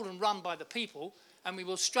 controlled and run by the people, and we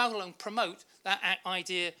will struggle and promote that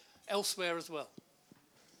idea elsewhere as well.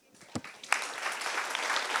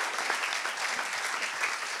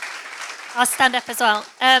 I'll stand up as well.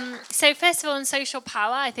 So first of all, on social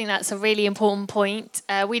power, I think that's a really important point.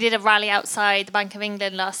 We did a rally outside the Bank of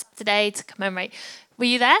England last Saturday to commemorate. Were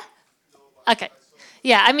you there? Okay.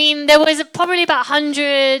 Yeah, I mean, there was probably about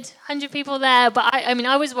 100 people there, but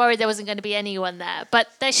I was worried there wasn't going to be anyone there. But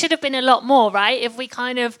there should have been a lot more, right? If we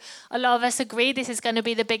a lot of us agree this is going to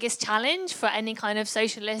be the biggest challenge for any kind of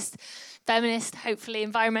socialist, feminist, hopefully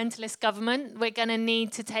environmentalist government, we're going to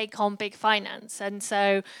need to take on big finance. And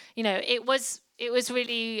so, it was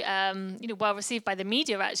really, well received by the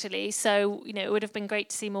media, actually. So, it would have been great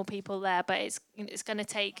to see more people there, but it's going to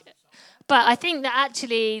take... But I think that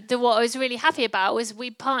actually what I was really happy about was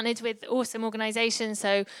we partnered with awesome organisations.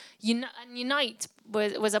 So Unite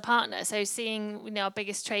was a partner. So seeing our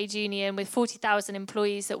biggest trade union with 40,000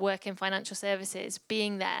 employees that work in financial services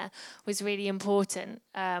being there was really important.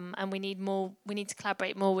 And we need to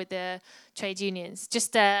collaborate more with the trade unions.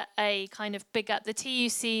 Just a kind of big up. The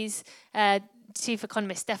TUC's chief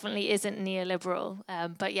economist definitely isn't neoliberal.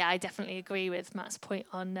 But yeah, I definitely agree with Matt's point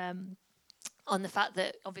on the fact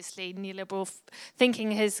that obviously neoliberal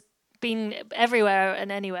thinking has been everywhere and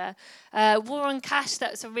anywhere. War on cash,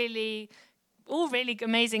 that's all really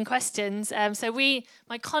amazing questions. So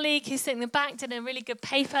my colleague who's sitting in the back did a really good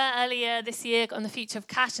paper earlier this year on the future of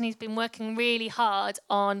cash, and he's been working really hard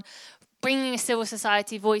on bringing a civil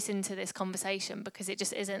society voice into this conversation because it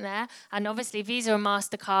just isn't there. And obviously Visa and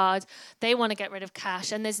MasterCard, they want to get rid of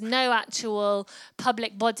cash, and there's no actual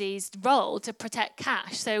public body's role to protect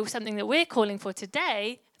cash. So something that we're calling for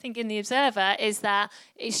today, I think in the Observer, is that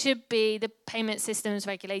it should be the payment systems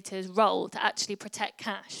regulators' role to actually protect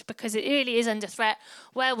cash, because it really is under threat.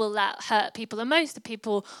 Where will that hurt people the most? The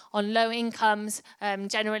people on low incomes,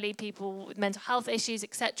 generally people with mental health issues,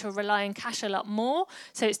 etc., rely on cash a lot more.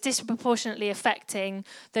 So it's disproportionately affecting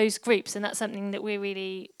those groups, and that's something that we're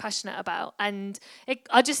really passionate about. And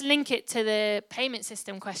I'll just link it to the payment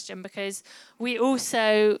system question, because we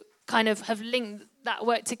also kind of have linked that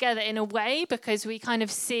work together in a way, because we kind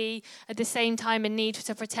of see at the same time a need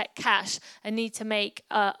to protect cash, a need to make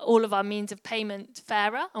all of our means of payment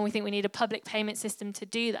fairer, and we think we need a public payment system to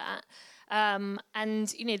do that.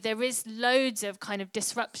 And there is loads of kind of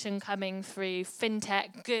disruption coming through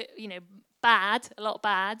fintech, good, bad, a lot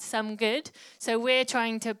bad, some good. So we're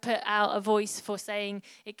trying to put out a voice for saying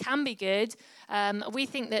it can be good. We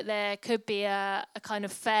think that there could be a kind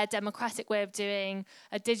of fair democratic way of doing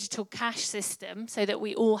a digital cash system so that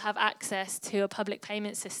we all have access to a public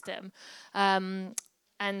payment system. And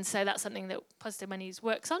so that's something that Positive Monies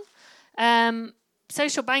works on.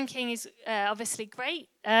 Social banking is obviously great,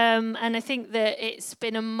 and I think that it's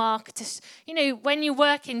been a mark to, when you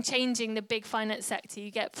work in changing the big finance sector, you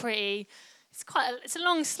get pretty, it's a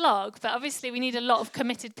long slog, but obviously we need a lot of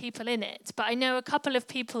committed people in it. But I know a couple of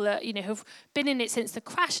people that, who've been in it since the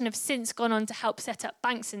crash and have since gone on to help set up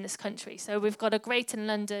banks in this country. So we've got a Greater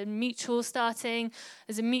London mutual starting,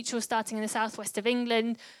 there's a mutual starting in the southwest of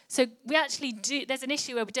England. So we actually there's an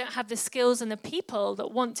issue where we don't have the skills and the people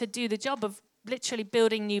that want to do the job of literally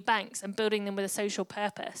building new banks and building them with a social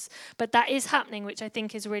purpose. But that is happening, which I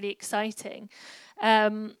think is really exciting.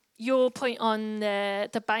 Your point on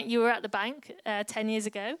the bank, you were at the bank 10 years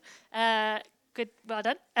ago. Good, well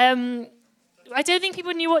done. I don't think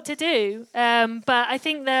people knew what to do, but I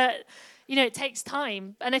think that, it takes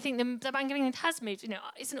time. And I think the Bank of England has moved.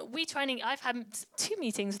 I've had 2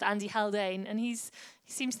 meetings with Andy Haldane, and he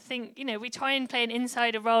seems to think, we try and play an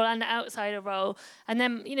insider role and an outsider role. And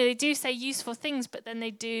then, they do say useful things, but then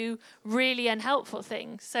they do really unhelpful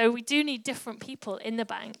things. So we do need different people in the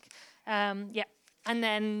bank. Yeah. And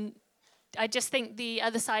then I just think the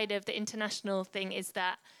other side of the international thing is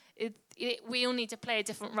that we all need to play a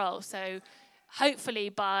different role. So hopefully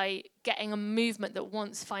by getting a movement that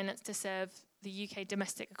wants finance to serve the UK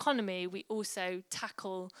domestic economy, we also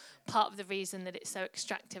tackle part of the reason that it's so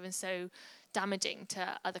extractive and so damaging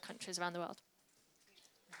to other countries around the world.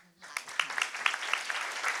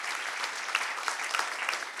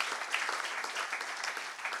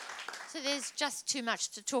 So there's just too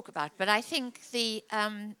much to talk about, but I think the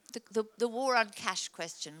war on cash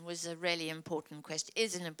question was a really important question,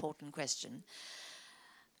 is an important question.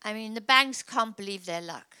 I mean, the banks can't believe their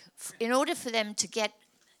luck. In order for them to get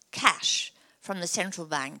cash from the central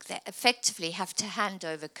bank, they effectively have to hand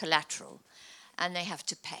over collateral, and they have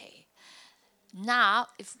to pay. Now,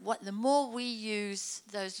 the more we use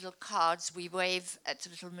those little cards we wave at a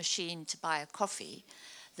little machine to buy a coffee,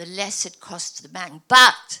 the less it costs the bank.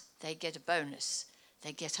 But they get a bonus.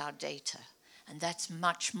 They get our data. And that's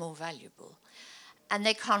much more valuable. And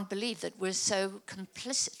they can't believe that we're so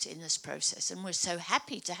complicit in this process and we're so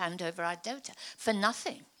happy to hand over our data for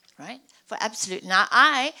nothing, right? For absolute. Now,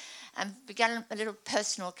 I began a little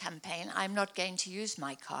personal campaign. I'm not going to use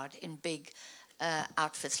my card in big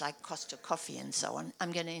outfits like Costa Coffee and so on.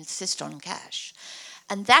 I'm going to insist on cash.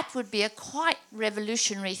 And that would be a quite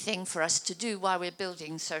revolutionary thing for us to do while we're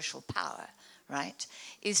building social power, right?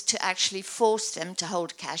 Is to actually force them to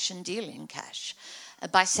hold cash and deal in cash.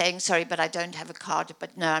 By saying, sorry, but I don't have a card,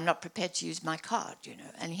 but no, I'm not prepared to use my card,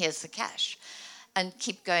 and here's the cash. And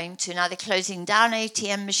keep going to, now they're closing down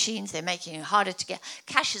ATM machines, they're making it harder to get.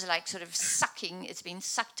 Cash is like sort of sucking, it's been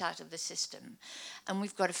sucked out of the system. And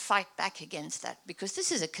we've got to fight back against that, because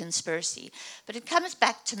this is a conspiracy. But it comes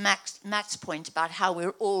back to Matt's point about how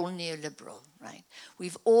we're all neoliberal, right?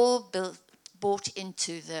 We've all bought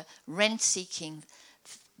into the rent-seeking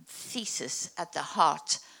thesis at the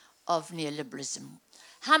heart of neoliberalism.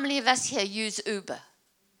 How many of us here use Uber?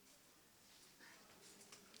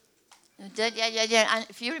 Yeah. And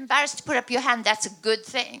if you're embarrassed to put up your hand, that's a good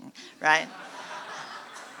thing, right?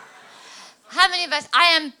 How many of us? I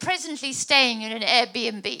am presently staying in an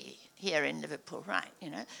Airbnb here in Liverpool, right?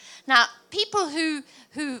 Now, people who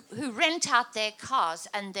rent out their cars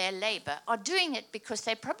and their labour are doing it because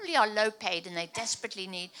they probably are low paid and they desperately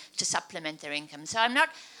need to supplement their income. So I'm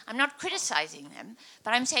not criticizing them,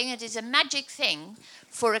 but I'm saying it is a magic thing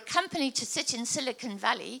for a company to sit in Silicon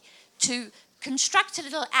Valley to construct a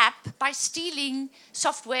little app by stealing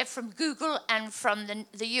software from Google and from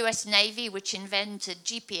the US Navy, which invented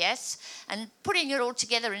GPS, and putting it all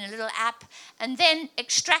together in a little app, and then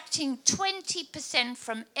extracting 20%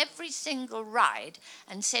 from every single ride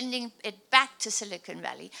and sending it back to Silicon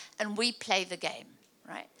Valley, and we play the game,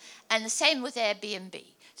 right? And the same with Airbnb.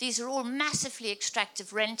 These are all massively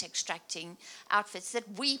extractive, rent-extracting outfits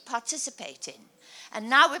that we participate in. And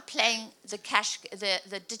now we're playing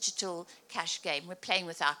the digital cash game. We're playing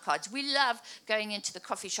with our cards. We love going into the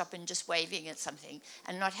coffee shop and just waving at something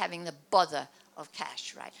and not having the bother of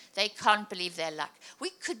cash, right? They can't believe their luck. We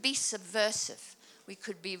could be subversive. We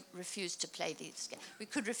could refuse to play these games. We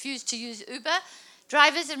could refuse to use Uber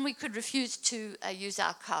drivers, and we could refuse to use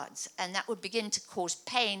our cards. And that would begin to cause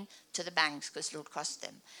pain to the banks because it will cost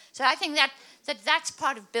them. So I think that's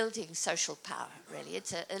part of building social power, really.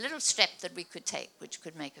 It's a little step that we could take, which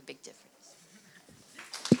could make a big difference.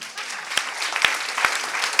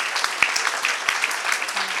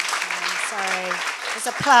 Sorry, there's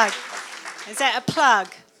a plug. Is it a plug?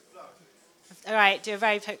 All right, do a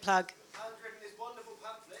very quick plug.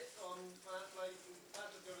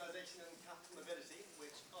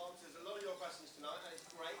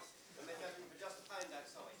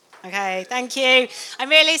 Okay, thank you. I'm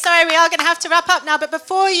really sorry, we are going to have to wrap up now, but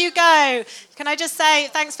before you go, can I just say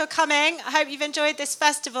thanks for coming. I hope you've enjoyed this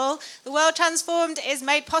festival. The World Transformed is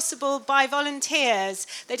made possible by volunteers.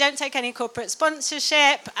 They don't take any corporate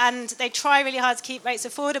sponsorship, and they try really hard to keep rates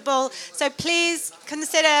affordable. So please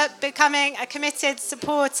consider becoming a committed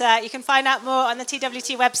supporter. You can find out more on the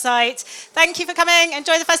TWT website. Thank you for coming.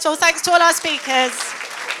 Enjoy the festival. Thanks to all our speakers.